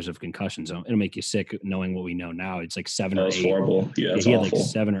the numbers of concussions, it'll make you sick knowing what we know now. It's like 7 or 8. That's horrible. Yeah, he had like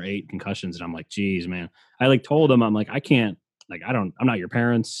 7 or 8 concussions. And I'm like, geez, man. I like told him, I'm like, I can't, like, I'm not your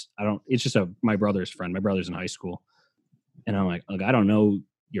parents. It's just my brother's friend. My brother's in high school. And I'm like, look, I don't know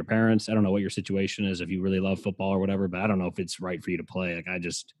your parents. I don't know what your situation is, if you really love football or whatever, but I don't know if it's right for you to play. Like, I'm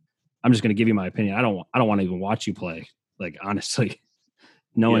just going to give you my opinion. I don't want to even watch you play. Like, honestly,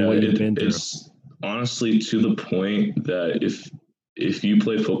 knowing what you've been through. It's honestly to the point that if you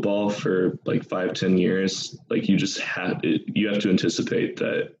play football for like 5-10 years, like, you have to anticipate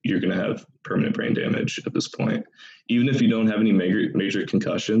that you're going to have permanent brain damage at this point. Even if you don't have any major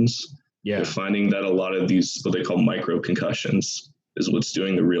concussions, they're finding that a lot of these, what they call micro concussions, is what's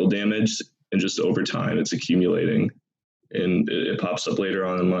doing the real damage. And just over time, it's accumulating, and it pops up later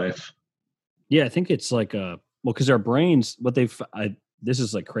on in life. Yeah, I think it's like, because our brains, this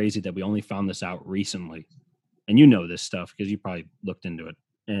is like crazy that we only found this out recently. And you know this stuff because you probably looked into it.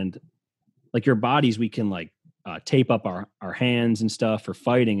 And like, your bodies, we can like tape up our hands and stuff for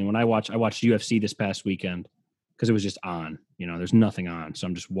fighting. And when I watched UFC this past weekend, because it was just on, there's nothing on. So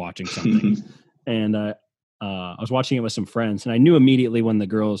I'm just watching something. And I was watching it with some friends, and I knew immediately when the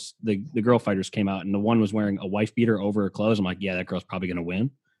girl fighters came out, and the one was wearing a wife beater over her clothes. I'm like, yeah, that girl's probably going to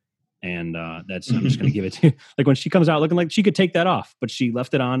win. And I'm just going to give it to, like, when she comes out looking like she could take that off, but she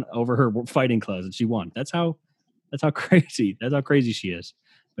left it on over her fighting clothes and she won. That's how crazy she is.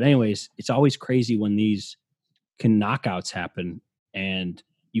 But anyways, it's always crazy when these knockouts happen, and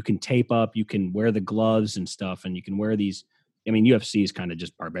you can tape up, you can wear the gloves and stuff, and you can wear these. I mean, UFC is kind of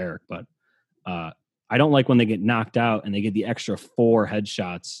just barbaric, but I don't like when they get knocked out and they get the extra 4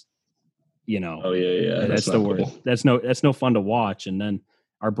 headshots, Oh yeah. that's the not word. cool. That's no fun to watch. And then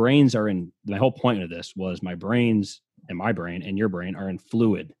our brains are in. The whole point of this was my brains and my brain and your brain are in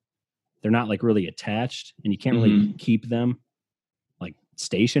fluid. They're not like really attached, and you can't really keep them like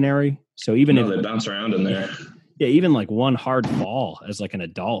stationary. So even No, they bounce around in there. yeah, even like one hard fall as like an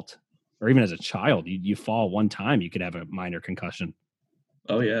adult or even as a child, you fall one time, you could have a minor concussion.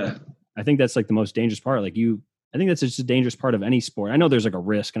 Oh yeah. I think that's like the most dangerous part. I think that's just a dangerous part of any sport. I know there's like a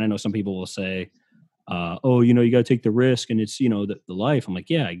risk, and I know some people will say, "Oh, you got to take the risk, and it's the life." I'm like,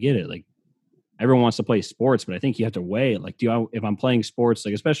 yeah, I get it. Like everyone wants to play sports, but I think you have to weigh it. Like, if I'm playing sports,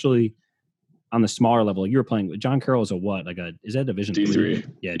 like especially on the smaller level, like you were playing with John Carroll is is that Division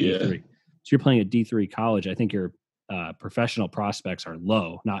D3? Yeah, D3. So you're playing at D3 college. I think your professional prospects are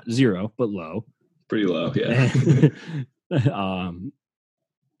low, not zero, but low. Pretty low, yeah.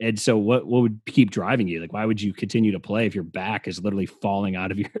 And so what would keep driving you? Like, why would you continue to play if your back is literally falling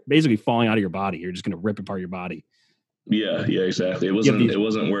out of your body? You're just going to rip apart your body. Yeah, exactly. It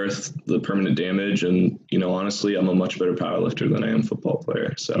wasn't worth the permanent damage. And, honestly, I'm a much better powerlifter than I am a football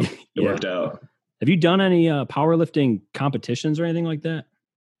player. So it worked out. Have you done any powerlifting competitions or anything like that?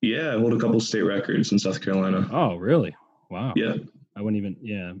 Yeah, I hold a couple state records in South Carolina. Oh, really? Wow. Yeah. I wouldn't even,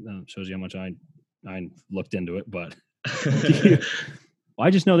 that shows you how much I looked into it, but I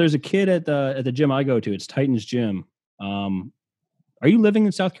just know there's a kid at the gym I go to. It's Titans Gym. Are you living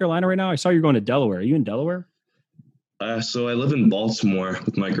in South Carolina right now? I saw you're going to Delaware. Are you in Delaware? So I live in Baltimore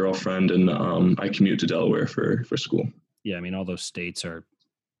with my girlfriend, and I commute to Delaware for school. Yeah, I mean, all those states are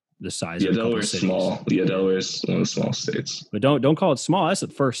the size of Delaware's small. Yeah, Delaware's one of the small states. But don't call it small. That's the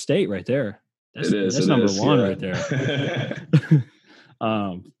first state right there. That's number one right there.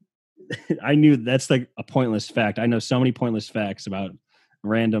 I knew that's like a pointless fact. I know so many pointless facts about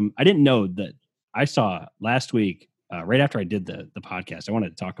random. I didn't know that. I saw last week, right after I did the podcast, I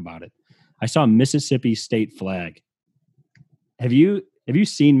wanted to talk about it. I saw Mississippi state flag. Have you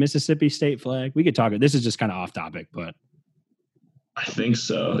seen Mississippi state flag? We could talk. This is just kind of off topic, but I think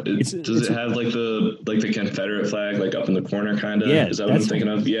so. Does it have like the Confederate flag like up in the corner kind of? Yeah, is that what I'm thinking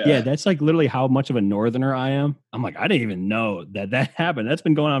of? Yeah, that's like literally how much of a northerner I am. I'm like, I didn't even know that happened. That's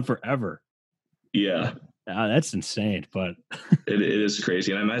been going on forever. Yeah. That's insane, but it is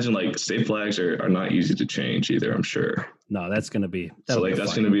crazy. And I imagine like state flags are not easy to change either, I'm sure. No, that's going to be that's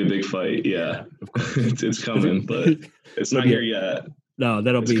going to be a big fight. Yeah, of course. It's coming, but it's not here yet. No,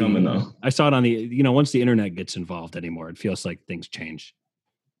 it's coming though. I saw it on the, once the internet gets involved anymore, it feels like things change.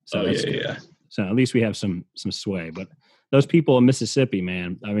 So yeah. So at least we have some sway, but those people in Mississippi,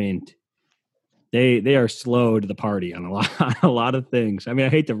 man, I mean, they are slow to the party on a lot of things. I mean, I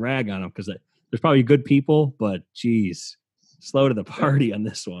hate to rag on them because there's probably good people, but geez, slow to the party on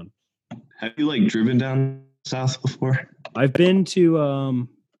this one. Have you like driven down south before? I've been to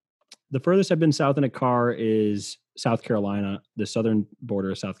the furthest I've been south in a car is South Carolina, the southern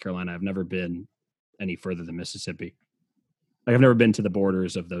border of South Carolina. I've never been any further than Mississippi. Like I've never been to the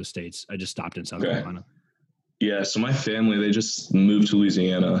borders of those states. I just stopped in South Carolina. Yeah, so my family, they just moved to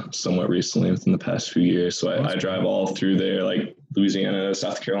Louisiana somewhat recently within the past few years. So I drive all through there, like Louisiana,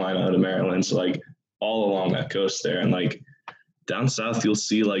 South Carolina, to Maryland. So like all along that coast there. And like down south, you'll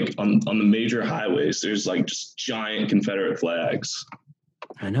see like on the major highways, there's like just giant Confederate flags.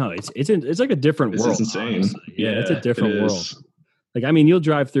 I know. It's like a different world. It's insane. Honestly. Yeah, it's a different world. Like, I mean, you'll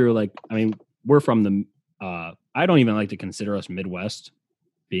drive through we're from the, I don't even like to consider us Midwest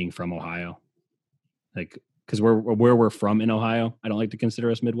being from Ohio. Like, because where we're from in Ohio, I don't like to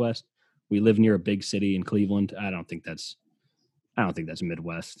consider us Midwest. We live near a big city in Cleveland. I don't think that's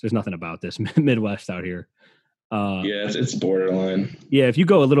Midwest. There's nothing about this Midwest out here. Yeah, it's borderline. Yeah, if you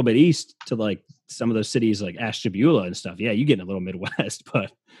go a little bit east to like some of those cities like Ashtabula and stuff, yeah, you get in a little Midwest,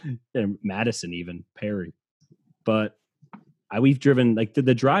 but Madison, even Perry. But we've driven like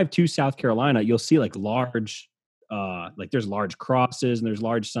the drive to South Carolina, you'll see like large there's large crosses and there's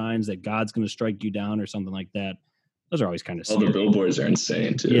large signs that God's going to strike you down or something like that. Those are always kind of scary. The billboards are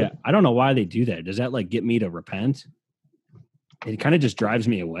insane too. Yeah. I don't know why they do that. Does that like get me to repent? It kind of just drives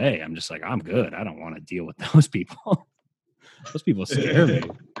me away. I'm just like, I'm good. I don't want to deal with those people. Those people scare me.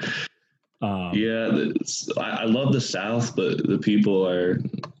 I love the South, but the people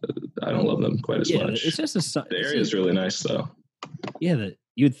I don't love them quite as much. It's just the area is really nice though. Yeah.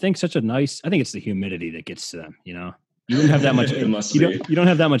 You'd think I think it's the humidity that gets to them, You wouldn't have that much. You don't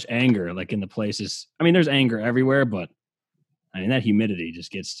have that much anger like in the places. I mean, there's anger everywhere, but I mean, that humidity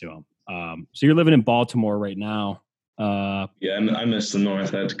just gets to them. So you're living in Baltimore right now. Yeah, I missed the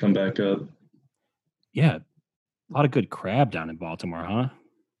north. I had to come back up. Yeah. A lot of good crab down in Baltimore, huh?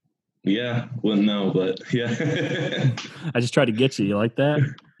 Yeah. Wouldn't know, but yeah. I just tried to get you. You like that?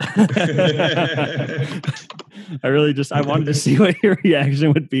 I really I wanted to see what your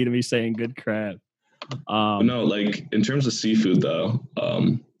reaction would be to me saying good crap. No, like in terms of seafood though,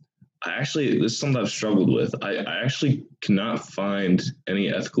 this is something I've struggled with. I actually cannot find any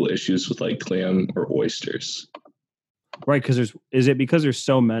ethical issues with like clam or oysters. Right, because there's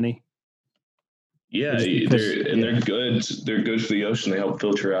so many? Yeah, they're good. They're good for the ocean. They help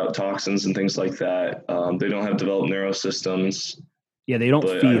filter out toxins and things like that. They don't have developed neurosystems. Yeah, they don't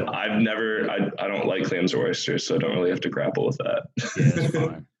feel. I don't like clams or oysters, so I don't really have to grapple with that. Yeah, that's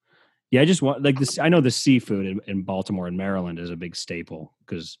fine. Yeah, I just want like this. I know the seafood in Baltimore and Maryland is a big staple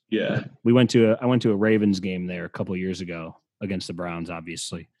because yeah, I went to a Ravens game there a couple of years ago against the Browns,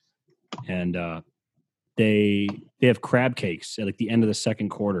 obviously, and they have crab cakes at like the end of the second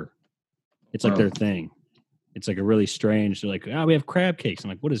quarter. It's like their thing. It's like a really strange. They're like, we have crab cakes. I'm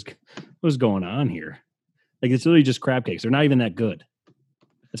like, what is going on here? Like it's literally just crab cakes. They're not even that good.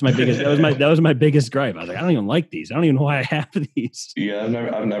 That's my biggest. That was my biggest gripe. I was like, I don't even like these. I don't even know why I have these. Yeah,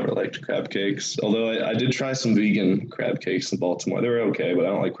 I've never liked crab cakes. Although I did try some vegan crab cakes in Baltimore. They were okay, but I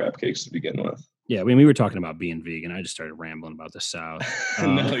don't like crab cakes to begin with. Yeah, I mean, we were talking about being vegan. I just started rambling about the South.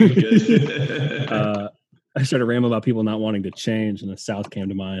 No, you're good. I started rambling about people not wanting to change, and the South came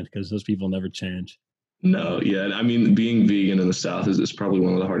to mind because those people never change. No, yeah, I mean, being vegan in the South is probably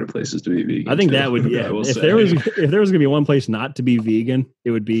one of the harder places to be vegan. I think that would, yeah. If there was going to be one place not to be vegan,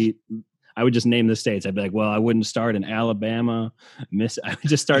 it would be. I would just name the states. I'd be like, well, I wouldn't start in Alabama, I would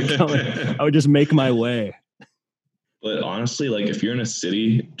just start going. I would just make my way. But honestly, like if you're in a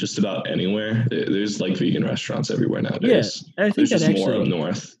city, just about anywhere, there's like vegan restaurants everywhere nowadays. Yeah, I think there's just more up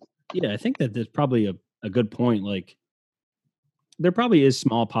north. Yeah, I think that there's probably a good point. Like there probably is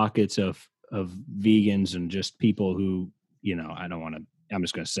small pockets of vegans and just people who, I'm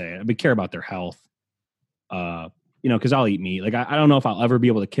just going to say it, but care about their health. Cause I'll eat meat. Like, I don't know if I'll ever be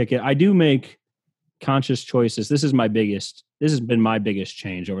able to kick it. I do make conscious choices. This has been my biggest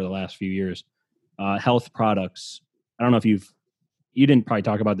change over the last few years. Health products. I don't know if you didn't probably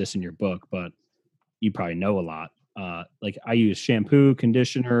talk about this in your book, but you probably know a lot. Like I use shampoo,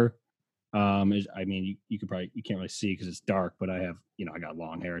 conditioner. You can't really see because it's dark, but I have, I got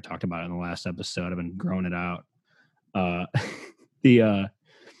long hair. I talked about it in the last episode. I've been growing it out. The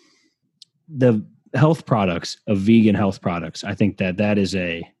health products of vegan health products. I think that's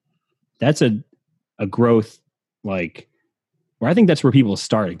a growth, like where I think that's where people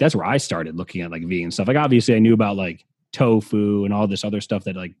started. That's where I started looking at like vegan stuff. Like obviously I knew about like tofu and all this other stuff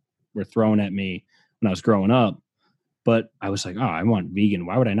that like were thrown at me when I was growing up. But I was like, I want vegan.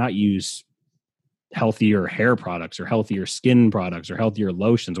 Why would I not use healthier hair products or healthier skin products or healthier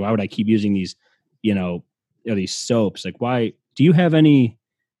lotions? Why would I keep using these, these soaps? Like, why do you have any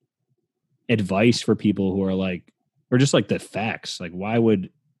advice for people who are like, or just like the facts? Like, why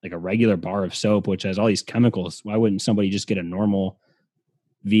would like a regular bar of soap, which has all these chemicals, why wouldn't somebody just get a normal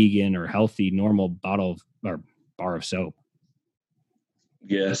vegan or healthy normal bottle or bar of soap?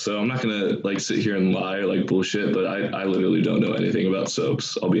 Yeah, so I'm not gonna like sit here and lie or like bullshit, but I literally don't know anything about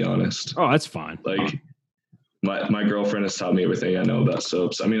soaps. I'll be honest. Oh, that's fine. Like my girlfriend has taught me everything I know about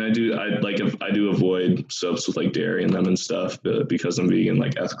soaps. I mean, I do avoid soaps with like dairy in them and stuff because I'm vegan,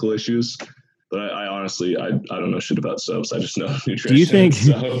 like ethical issues. But I honestly don't know shit about soaps. I just know nutrition. Do you think?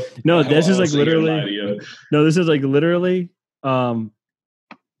 So no, this is like literally. No, this is like literally. I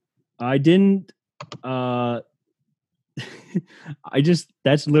didn't.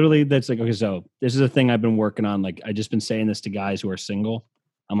 That's like, okay, so this is a thing I've been working on. Like, I just been saying this to guys who are single.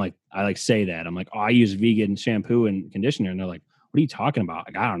 I'm like, I like say that. I'm like, I use vegan shampoo and conditioner. And they're like, what are you talking about?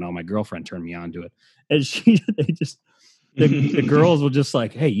 Like, I don't know. My girlfriend turned me on to it. And the girls will just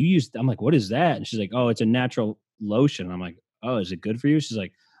like, hey, I'm like, what is that? And she's like, oh, it's a natural lotion. And I'm like, oh, is it good for you? She's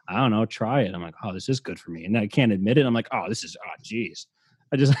like, I don't know. Try it. I'm like, oh, this is good for me. And I can't admit it. I'm like, geez.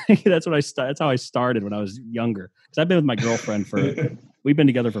 That's how I started when I was younger. Cause I've been with my girlfriend we've been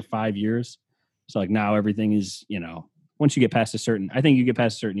together for 5 years. So like now everything is, once you get past I think you get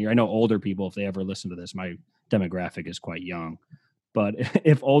past a certain year. I know older people, if they ever listen to this, my demographic is quite young, but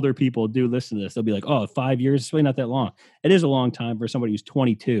if older people do listen to this, they'll be like, oh, 5 years, it's really not that long. It is a long time for somebody who's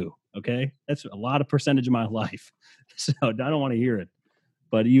 22. Okay. That's a lot of percentage of my life. So I don't want to hear it.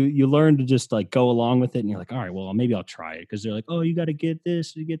 But you learn to just like go along with it, and you're like, all right, well, maybe I'll try it because they're like, oh, you got to get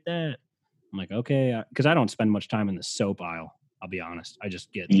this, you get that. I'm like, okay, because I don't spend much time in the soap aisle. I'll be honest. I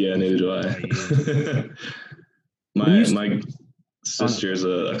just get neither do I. My sister is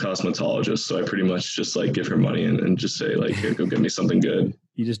a cosmetologist, so I pretty much just like give her money and just say like, here, go get me something good.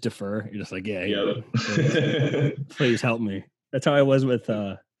 You just defer. You're just like, yeah, yep. Please help me. That's how I was with.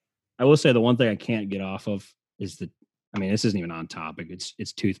 I will say the one thing I can't get off of is I mean, this isn't even on topic.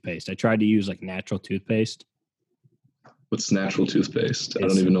 It's toothpaste. I tried to use like natural toothpaste. What's natural toothpaste? I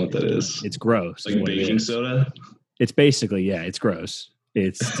It's- don't even know what that is. It's gross. is Like what it baking is. soda? It's basically, yeah, it's gross.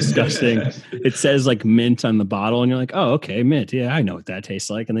 It's disgusting. It says like mint on the bottle, and you're like, oh, okay, mint. Yeah, I know what that tastes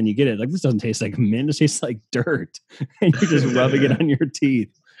like. And then you get it. Like, this doesn't taste like mint. It tastes like dirt. And you're just rubbing it on your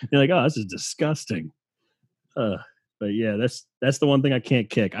teeth. You're like, oh, this is disgusting. But yeah, that's the one thing I can't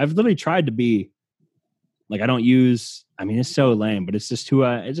kick. I've literally tried to be like, I don't use, I mean, it's so lame, but it's just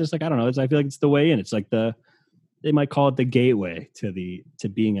it's just like, I don't know. I feel like it's the way in. It's like they might call it the gateway to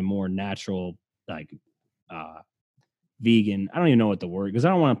being a more natural, like, vegan. I don't even know what the word, because I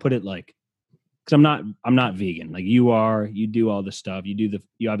don't want to put it like, because I'm not vegan. Like you do all the stuff. You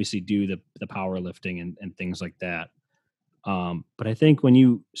obviously do the powerlifting and things like that. But I think when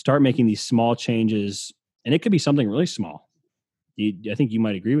you start making these small changes, and it could be something really small, I think you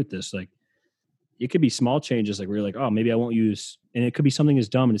might agree with this. Like it could be small changes, like where you're like, oh, maybe I won't use, and it could be something as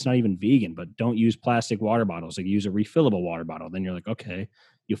dumb and it's not even vegan, but don't use plastic water bottles. Like use a refillable water bottle. Then you're like, okay,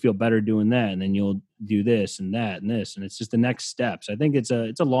 you'll feel better doing that, and then you'll do this and that and this, and it's just the next steps. I think it's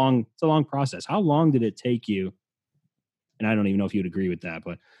a long process. How long did it take you? And I don't even know if you'd agree with that,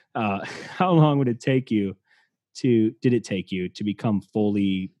 but how long would it take you did it take you to become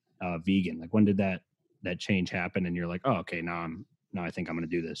fully vegan? Like when did that change happen? And you're like, oh, okay, now I think I'm going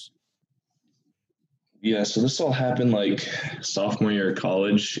to do this. Yeah, so this all happened like sophomore year of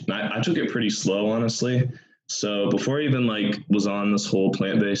college. And I took it pretty slow, honestly. So before I even like was on this whole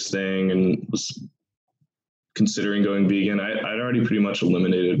plant-based thing and was considering going vegan, I'd already pretty much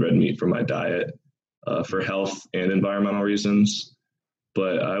eliminated red meat from my diet for health and environmental reasons.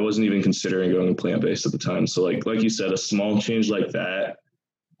 But I wasn't even considering going plant-based at the time. So like you said, a small change like that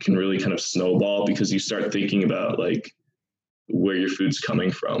can really kind of snowball because you start thinking about like where your food's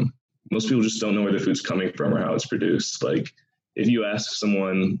coming from. Most people just don't know where their food's coming from or how it's produced. Like if you ask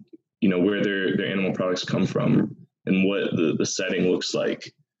someone, where their animal products come from and what the setting looks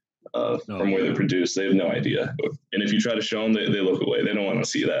like from where they're produced, they have no idea. And if you try to show them, they look away. They don't want to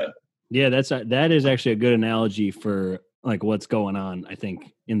see that. Yeah, that is actually a good analogy for like what's going on, I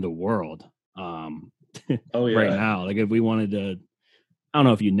think, in the world right now. Like if we wanted to, I don't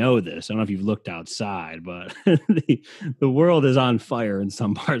know if you know this, I don't know if you've looked outside, but the world is on fire in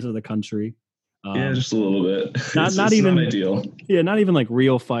some parts of the country. Yeah, just a little bit. Not even not ideal. Yeah, not even like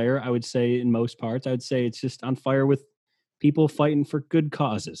real fire, I would say in most parts. I would say it's just on fire with people fighting for good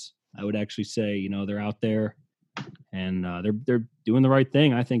causes. I would actually say, they're out there and they're doing the right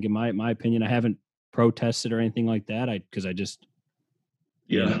thing. I think, in my opinion, I haven't protested or anything like that.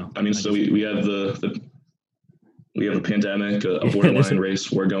 We have a pandemic, a borderline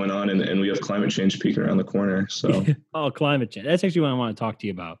race war going on, and we have climate change peeking around the corner. So, climate change. That's actually what I want to talk to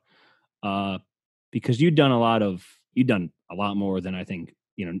you about, because you've done a lot more than I think.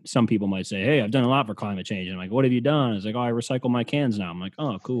 Some people might say, "Hey, I've done a lot for climate change." And I'm like, "What have you done?" It's like, "Oh, I recycle my cans now." I'm like,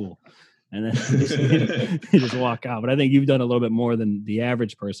 "Oh, cool." And then you just walk out. But I think you've done a little bit more than the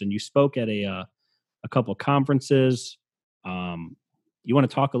average person. You spoke at a couple conferences. You want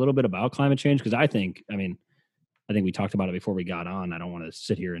to talk a little bit about climate change? Because I think we talked about it before we got on. I don't want to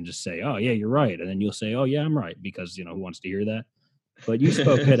sit here and just say, "Oh yeah, you're right," and then you'll say, "Oh yeah, I'm right," because who wants to hear that? But you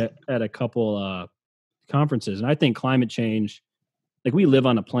spoke at a couple conferences, and I think climate change, like we live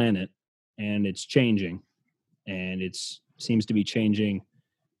on a planet, and it's changing, and it seems to be changing,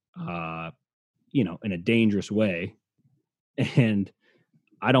 in a dangerous way, and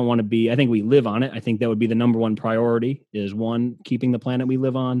I don't want to be. I think we live on it. I think that would be the number one priority. Is one, keeping the planet we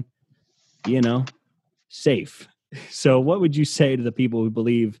live on, safe. So what would you say to the people who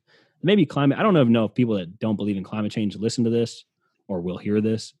believe maybe climate? I don't know if people that don't believe in climate change listen to this or will hear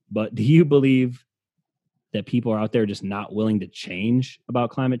this, but do you believe that people are out there just not willing to change about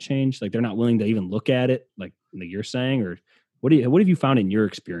climate change? Like they're not willing to even look at it like you're saying, or what have you found in your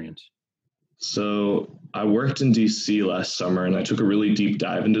experience? So I worked in DC last summer and I took a really deep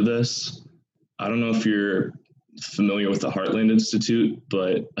dive into this. I don't know if you're familiar with the Heartland Institute,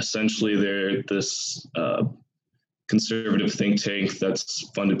 but essentially they're this conservative think tank that's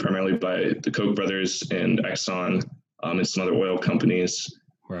funded primarily by the Koch brothers and Exxon and some other oil companies.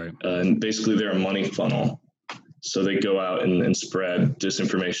 Right. And basically they're a money funnel. So they go out and spread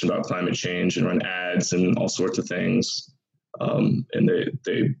disinformation about climate change and run ads and all sorts of things. And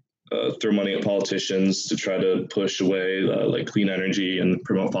they throw money at politicians to try to push away like clean energy and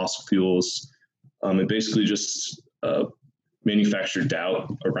promote fossil fuels. And basically just manufacture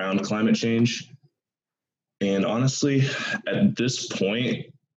doubt around climate change. And honestly, at this point,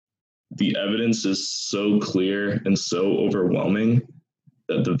 the evidence is so clear and so overwhelming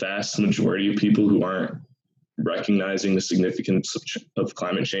that the vast majority of people who aren't recognizing the significance of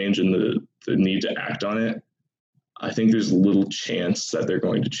climate change and the need to act on it, I think there's little chance that they're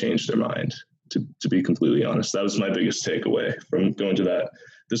going to change their mind, to be completely honest. That was my biggest takeaway from going to that.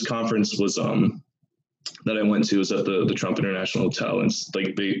 This conference was that I went to was at the Trump International Hotel, and it's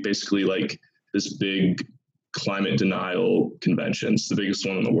like basically like this big climate denial convention. It's the biggest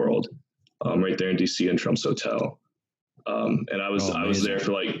one in the world, right there in DC in Trump's hotel. And I was there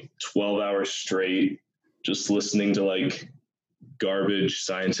for like 12 hours straight, just listening to like garbage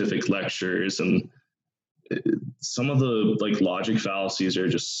scientific lectures, and some of the like logic fallacies are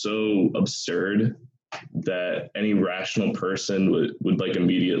just so absurd that any rational person would like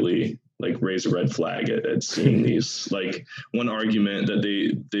immediately like raise a red flag at seeing these. Like one argument that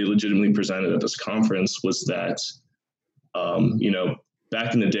they legitimately presented at this conference was that,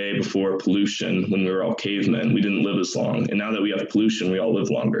 back in the day before pollution, when we were all cavemen, we didn't live as long. And now that we have pollution, we all live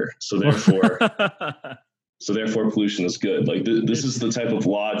longer. So therefore, pollution is good. Like this is the type of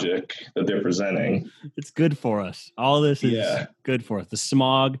logic that they're presenting. It's good for us. All this is good for us. The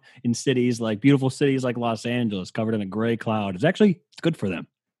smog in cities, like beautiful cities like Los Angeles, covered in a gray cloud, it's good for them.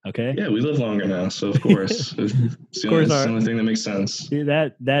 Okay. Yeah, we live longer now, so of course, it's the only thing that makes sense.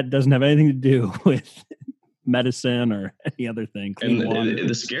 That doesn't have anything to do with medicine or any other thing. And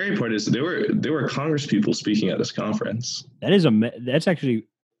the scary part is there were Congress people speaking at this conference. That's actually,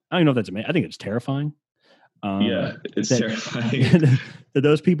 I don't know if that's amazing. I think it's terrifying. It's terrifying that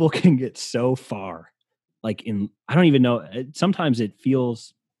those people can get so far. Like I don't even know. Sometimes it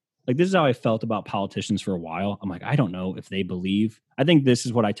feels like this is how I felt about politicians for a while. I'm like, I don't know if they believe. I think this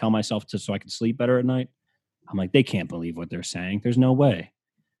is what I tell myself so I can sleep better at night. I'm like, they can't believe what they're saying. There's no way.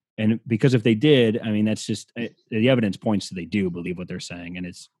 And because if they did, I mean, that's just the evidence points to they do believe what they're saying. And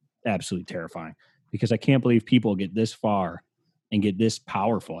it's absolutely terrifying because I can't believe people get this far and get this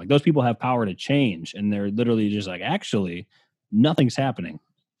powerful. Like those people have power to change. And they're literally just like, actually, nothing's happening.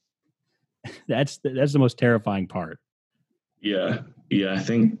 That's the most terrifying part. Yeah. I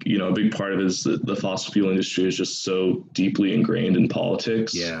think, a big part of it is that the fossil fuel industry is just so deeply ingrained in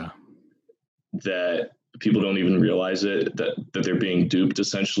politics. Yeah. That people don't even realize it, that they're being duped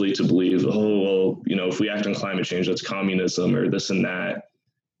essentially to believe, if we act on climate change, that's communism or this and that.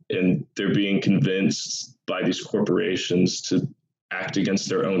 And they're being convinced by these corporations to act against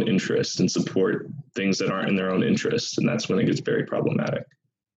their own interests and support things that aren't in their own interest. And that's when it gets very problematic.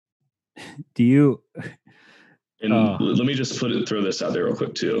 Let me just throw this out there real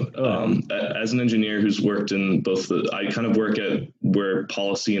quick too. As an engineer who's worked in I kind of work at where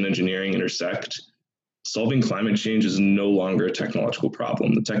policy and engineering intersect. Solving climate change is no longer a technological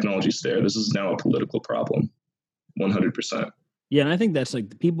problem. The technology's there. This is now a political problem, 100%. Yeah, and I think that's like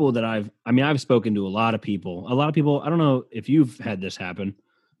the people that I've spoken to a lot of people. I don't know if you've had this happen,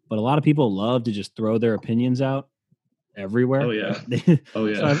 but a lot of people love to just throw their opinions out everywhere. Oh, yeah. So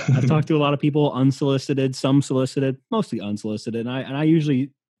I've talked to a lot of people, unsolicited, some solicited, mostly unsolicited. And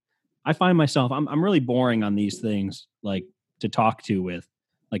I find myself, I'm really boring on these things, like to talk to with,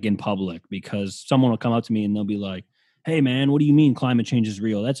 like in public, because someone will come up to me and they'll be like, hey man, what do you mean climate change is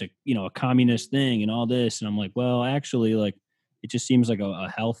real? That's a communist thing and all this. And I'm like, well, actually, like, it just seems like a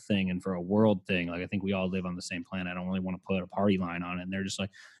health thing and for a world thing. Like, I think we all live on the same planet. I don't really want to put a party line on it. And they're just like,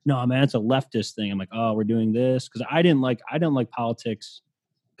 no, man, it's a leftist thing. I'm like, oh, we're doing this. Cause I didn't like politics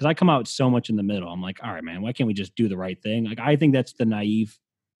because I come out so much in the middle. I'm like, all right, man, why can't we just do the right thing? Like, I think that's the naive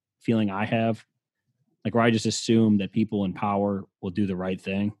feeling I have. Like, where I just assume that people in power will do the right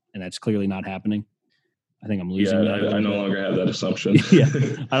thing. And that's clearly not happening. I think I'm losing that. I no longer have that assumption. Yeah.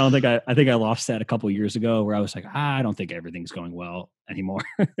 I think I lost that a couple of years ago where I was like, I don't think everything's going well anymore.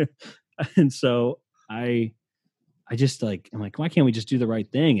 And so I just like, I'm like, why can't we just do the right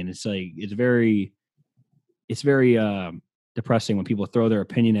thing? And it's like, it's very depressing when people throw their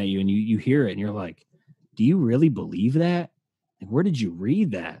opinion at you and you hear it and you're like, do you really believe that? Like, where did you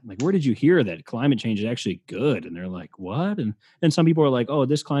read that? Like, where did you hear that climate change is actually good? And they're like, what? And then some people are like, oh,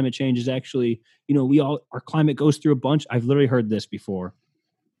 this climate change is actually, our climate goes through a bunch. I've literally heard this before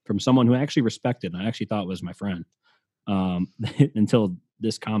from someone who I actually respected and I actually thought was my friend until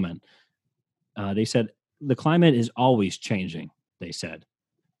this comment. They said, the climate is always changing, they said.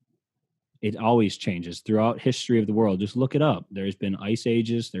 It always changes throughout history of the world. Just look it up. There's been ice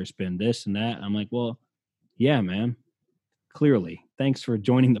ages. There's been this and that. I'm like, well, yeah, man. Clearly, thanks for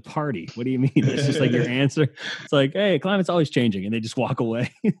joining the party. What do you mean? It's just like your answer. It's like, hey, climate's always changing, and they just walk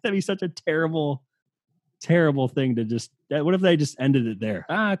away. That'd be such a terrible, terrible thing to just. What if they just ended it there?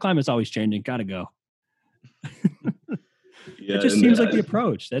 Climate's always changing. Gotta go. Yeah, it just seems like the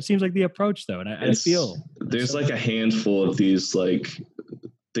approach. That seems like the approach, though, and I feel there's like a handful of these like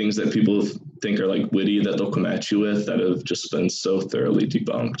things that people think are like witty that they'll come at you with that have just been so thoroughly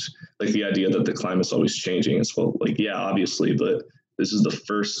debunked. Like the idea that the climate's always changing as well. Like, yeah, obviously, but this is the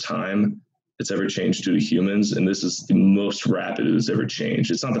first time it's ever changed due to humans, and this is the most rapid it has ever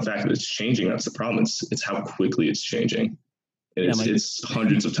changed. It's not the fact that it's changing that's the problem. It's how quickly it's changing. And it's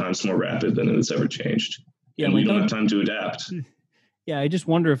hundreds of times more rapid than it's ever changed. Yeah, and we don't have time to adapt. Yeah, I just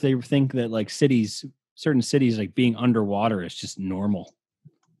wonder if they think that like certain cities, like being underwater is just normal.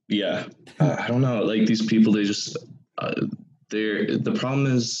 Yeah, I don't know. Like these people, they just the problem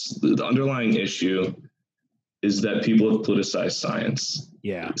is the underlying issue is that people have politicized science.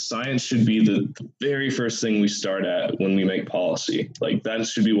 Yeah, science should be the very first thing we start at when we make policy. Like that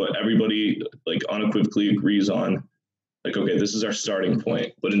should be what everybody like unequivocally agrees on. Like, okay, this is our starting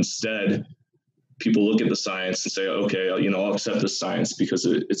point. But instead, people look at the science and say, okay, I'll accept the science because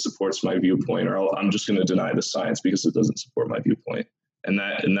it supports my viewpoint, or I'm just going to deny the science because it doesn't support my viewpoint. And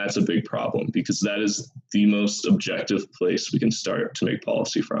that's a big problem because that is the most objective place we can start to make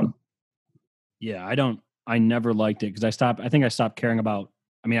policy from. Yeah, I never liked it because I think I stopped caring about,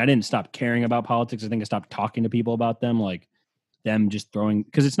 I didn't stop caring about politics. I think I stopped talking to people about them, like them just throwing,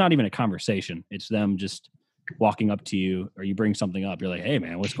 because it's not even a conversation. It's them just walking up to you, or you bring something up. You're like, hey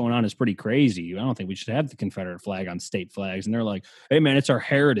man, what's going on is pretty crazy. I don't think we should have the Confederate flag on state flags. And they're like, hey man, it's our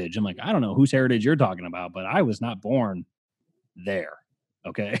heritage. I'm like, I don't know whose heritage you're talking about, but I was not born there.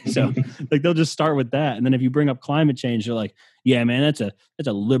 Okay. So like they'll just start with that. And then if you bring up climate change, they're like, yeah, man, that's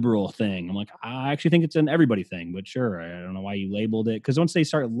a liberal thing. I'm like, I actually think it's an everybody thing, but sure. I don't know why you labeled it. Cause once they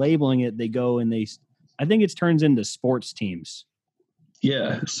start labeling it, they go and I think it turns into sports teams.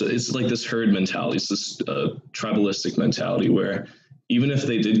 Yeah. So it's like this herd mentality. It's this tribalistic mentality where even if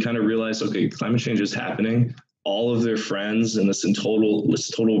they did kind of realize, okay, climate change is happening, all of their friends in this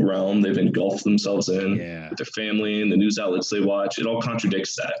total realm they've engulfed themselves in with their family and the news outlets they watch, it all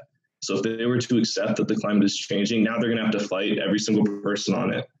contradicts that. So if they were to accept that the climate is changing, now they're going to have to fight every single person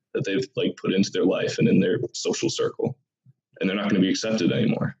on it that they've like put into their life and in their social circle, and they're not going to be accepted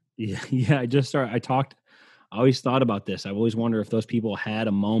anymore. Yeah. I always thought about this. I always wonder if those people had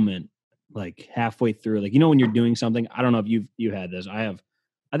a moment like halfway through, like, when you're doing something, I don't know if you had this.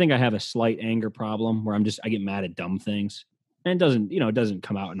 I think I have a slight anger problem where I get mad at dumb things, and it doesn't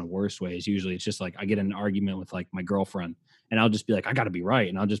come out in the worst ways. Usually it's just like I get in an argument with like my girlfriend and I'll just be like, I gotta be right.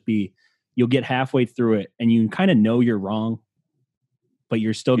 And you'll get halfway through it and you kind of know you're wrong, but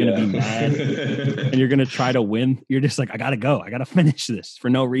you're still going to be mad and you're going to try to win. You're just like, I gotta go. I gotta finish this for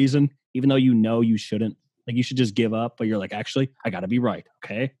no reason, even though you shouldn't. Like you should just give up, but you're like, actually, I gotta be right.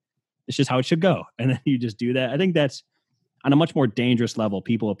 Okay. It's just how it should go. And then you just do that. I think that's on a much more dangerous level.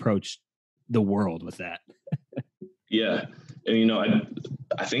 People approach the world with that. Yeah. And,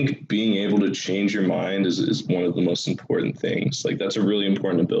 I think being able to change your mind is one of the most important things. Like that's a really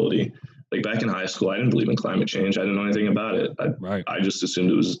important ability. Like back in high school, I didn't believe in climate change. I didn't know anything about it. I just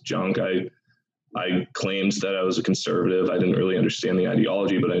assumed it was junk. I claimed that I was a conservative. I didn't really understand the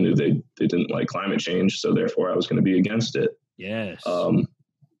ideology, but I knew they didn't like climate change. So therefore I was going to be against it. Yes. And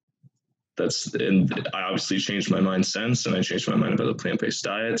I obviously changed my mind since, and I changed my mind about the plant-based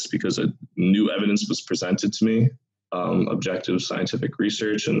diets because new evidence was presented to me, objective scientific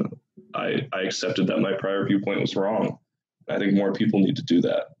research, and I accepted that my prior viewpoint was wrong. I think more people need to do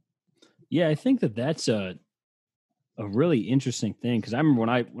that. Yeah, I think that's a really interesting thing, because I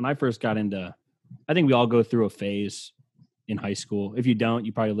remember when I first got into, I think we all go through a phase in high school. If you don't,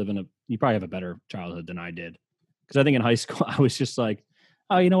 you probably have a better childhood than I did, because I think in high school I was just like,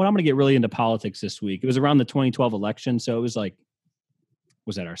 oh, you know what? I'm going to get really into politics this week. It was around the 2012 election. So it was like,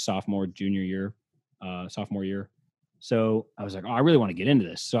 was that our sophomore year? So I was like, oh, I really want to get into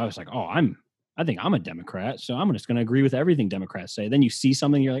this. So I was like, oh, I think I'm a Democrat. So I'm just going to agree with everything Democrats say. Then you see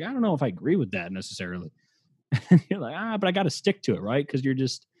something, you're like, I don't know if I agree with that necessarily. You're like, but I got to stick to it, right? Because you're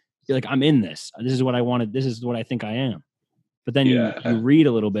like, I'm in this. This is what I wanted. This is what I think I am. But then you read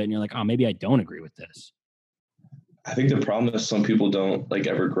a little bit and you're like, oh, maybe I don't agree with this. I think the problem is some people don't like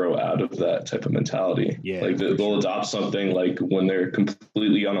ever grow out of that type of mentality. Yeah, like they'll adopt something like when they're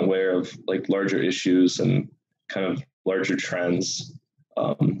completely unaware of like larger issues and kind of larger trends.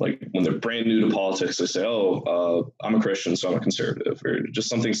 Like when they're brand new to politics, they say, "Oh, I'm a Christian, so I'm a conservative," or just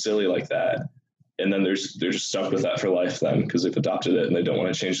something silly like that. And then they're just stuck with that for life then because they've adopted it and they don't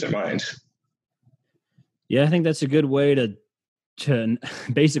want to change their mind. Yeah, I think that's a good way to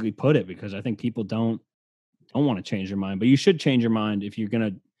basically put it, because I think people don't want to change your mind, but you should change your mind if you're going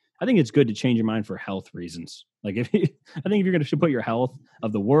to. I think it's good to change your mind for health reasons. Like I think if you're going to put your health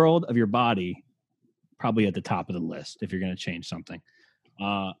of the world, of your body, probably at the top of the list if you're going to change something.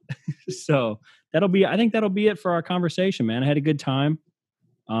 So I think that'll be it for our conversation, man. I had a good time.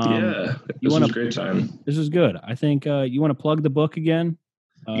 This was a great time. This is good. I think you want to plug the book again.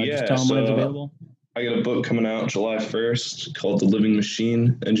 Just tell them when it's available. I got a book coming out July 1st called The Living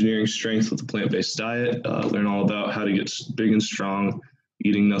Machine: Engineering Strength with a Plant-Based Diet. Learn all about how to get big and strong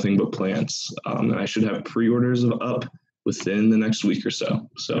eating nothing but plants. And I should have pre-orders up within the next week or so.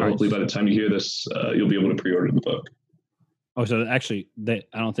 So hopefully by the time you hear this, you'll be able to pre-order the book. Oh, so actually, I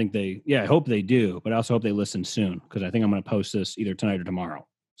don't think I hope they do, but I also hope they listen soon because I think I'm going to post this either tonight or tomorrow.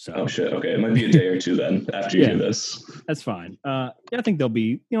 So. Oh shit! Okay, it might be a day or two then after you do this. That's fine. I think they'll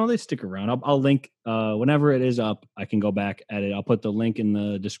be, they stick around. I'll link whenever it is up. I can go back at it. I'll put the link in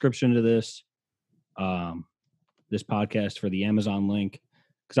the description to this podcast for the Amazon link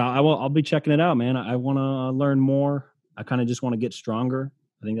because I'll be checking it out, man. I want to learn more. I kind of just want to get stronger.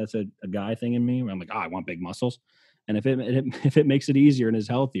 I think that's a guy thing in me where I'm like, I want big muscles, and if it makes it easier and is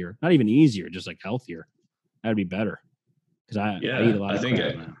healthier, not even easier, just like healthier, that'd be better. I eat a lot of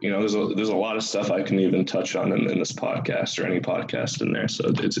crap, there's a lot of stuff I can even touch on in this podcast or any podcast in there. So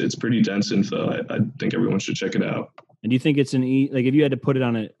it's pretty dense info. I think everyone should check it out. And do you think it's if you had to put it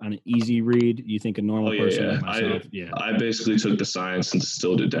on an easy read, you think a normal person like myself? I basically took the science and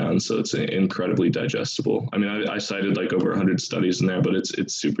distilled it down, so it's incredibly digestible. I mean, I cited like over 100 studies in there, but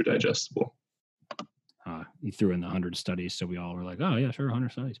it's super digestible. You threw in the 100 studies, so we all were like, "Oh yeah, sure,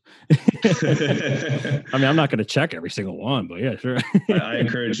 100 studies." I mean, I'm not going to check every single one, but yeah, sure. I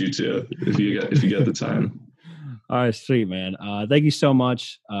encourage you to if you get the time. All right, sweet man. Thank you so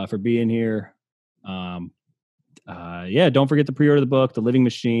much for being here. Don't forget to pre-order the book, The Living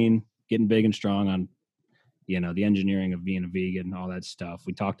Machine: Getting Big and Strong on, the engineering of being a vegan, all that stuff.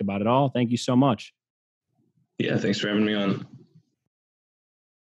 We talked about it all. Thank you so much. Yeah, thanks for having me on.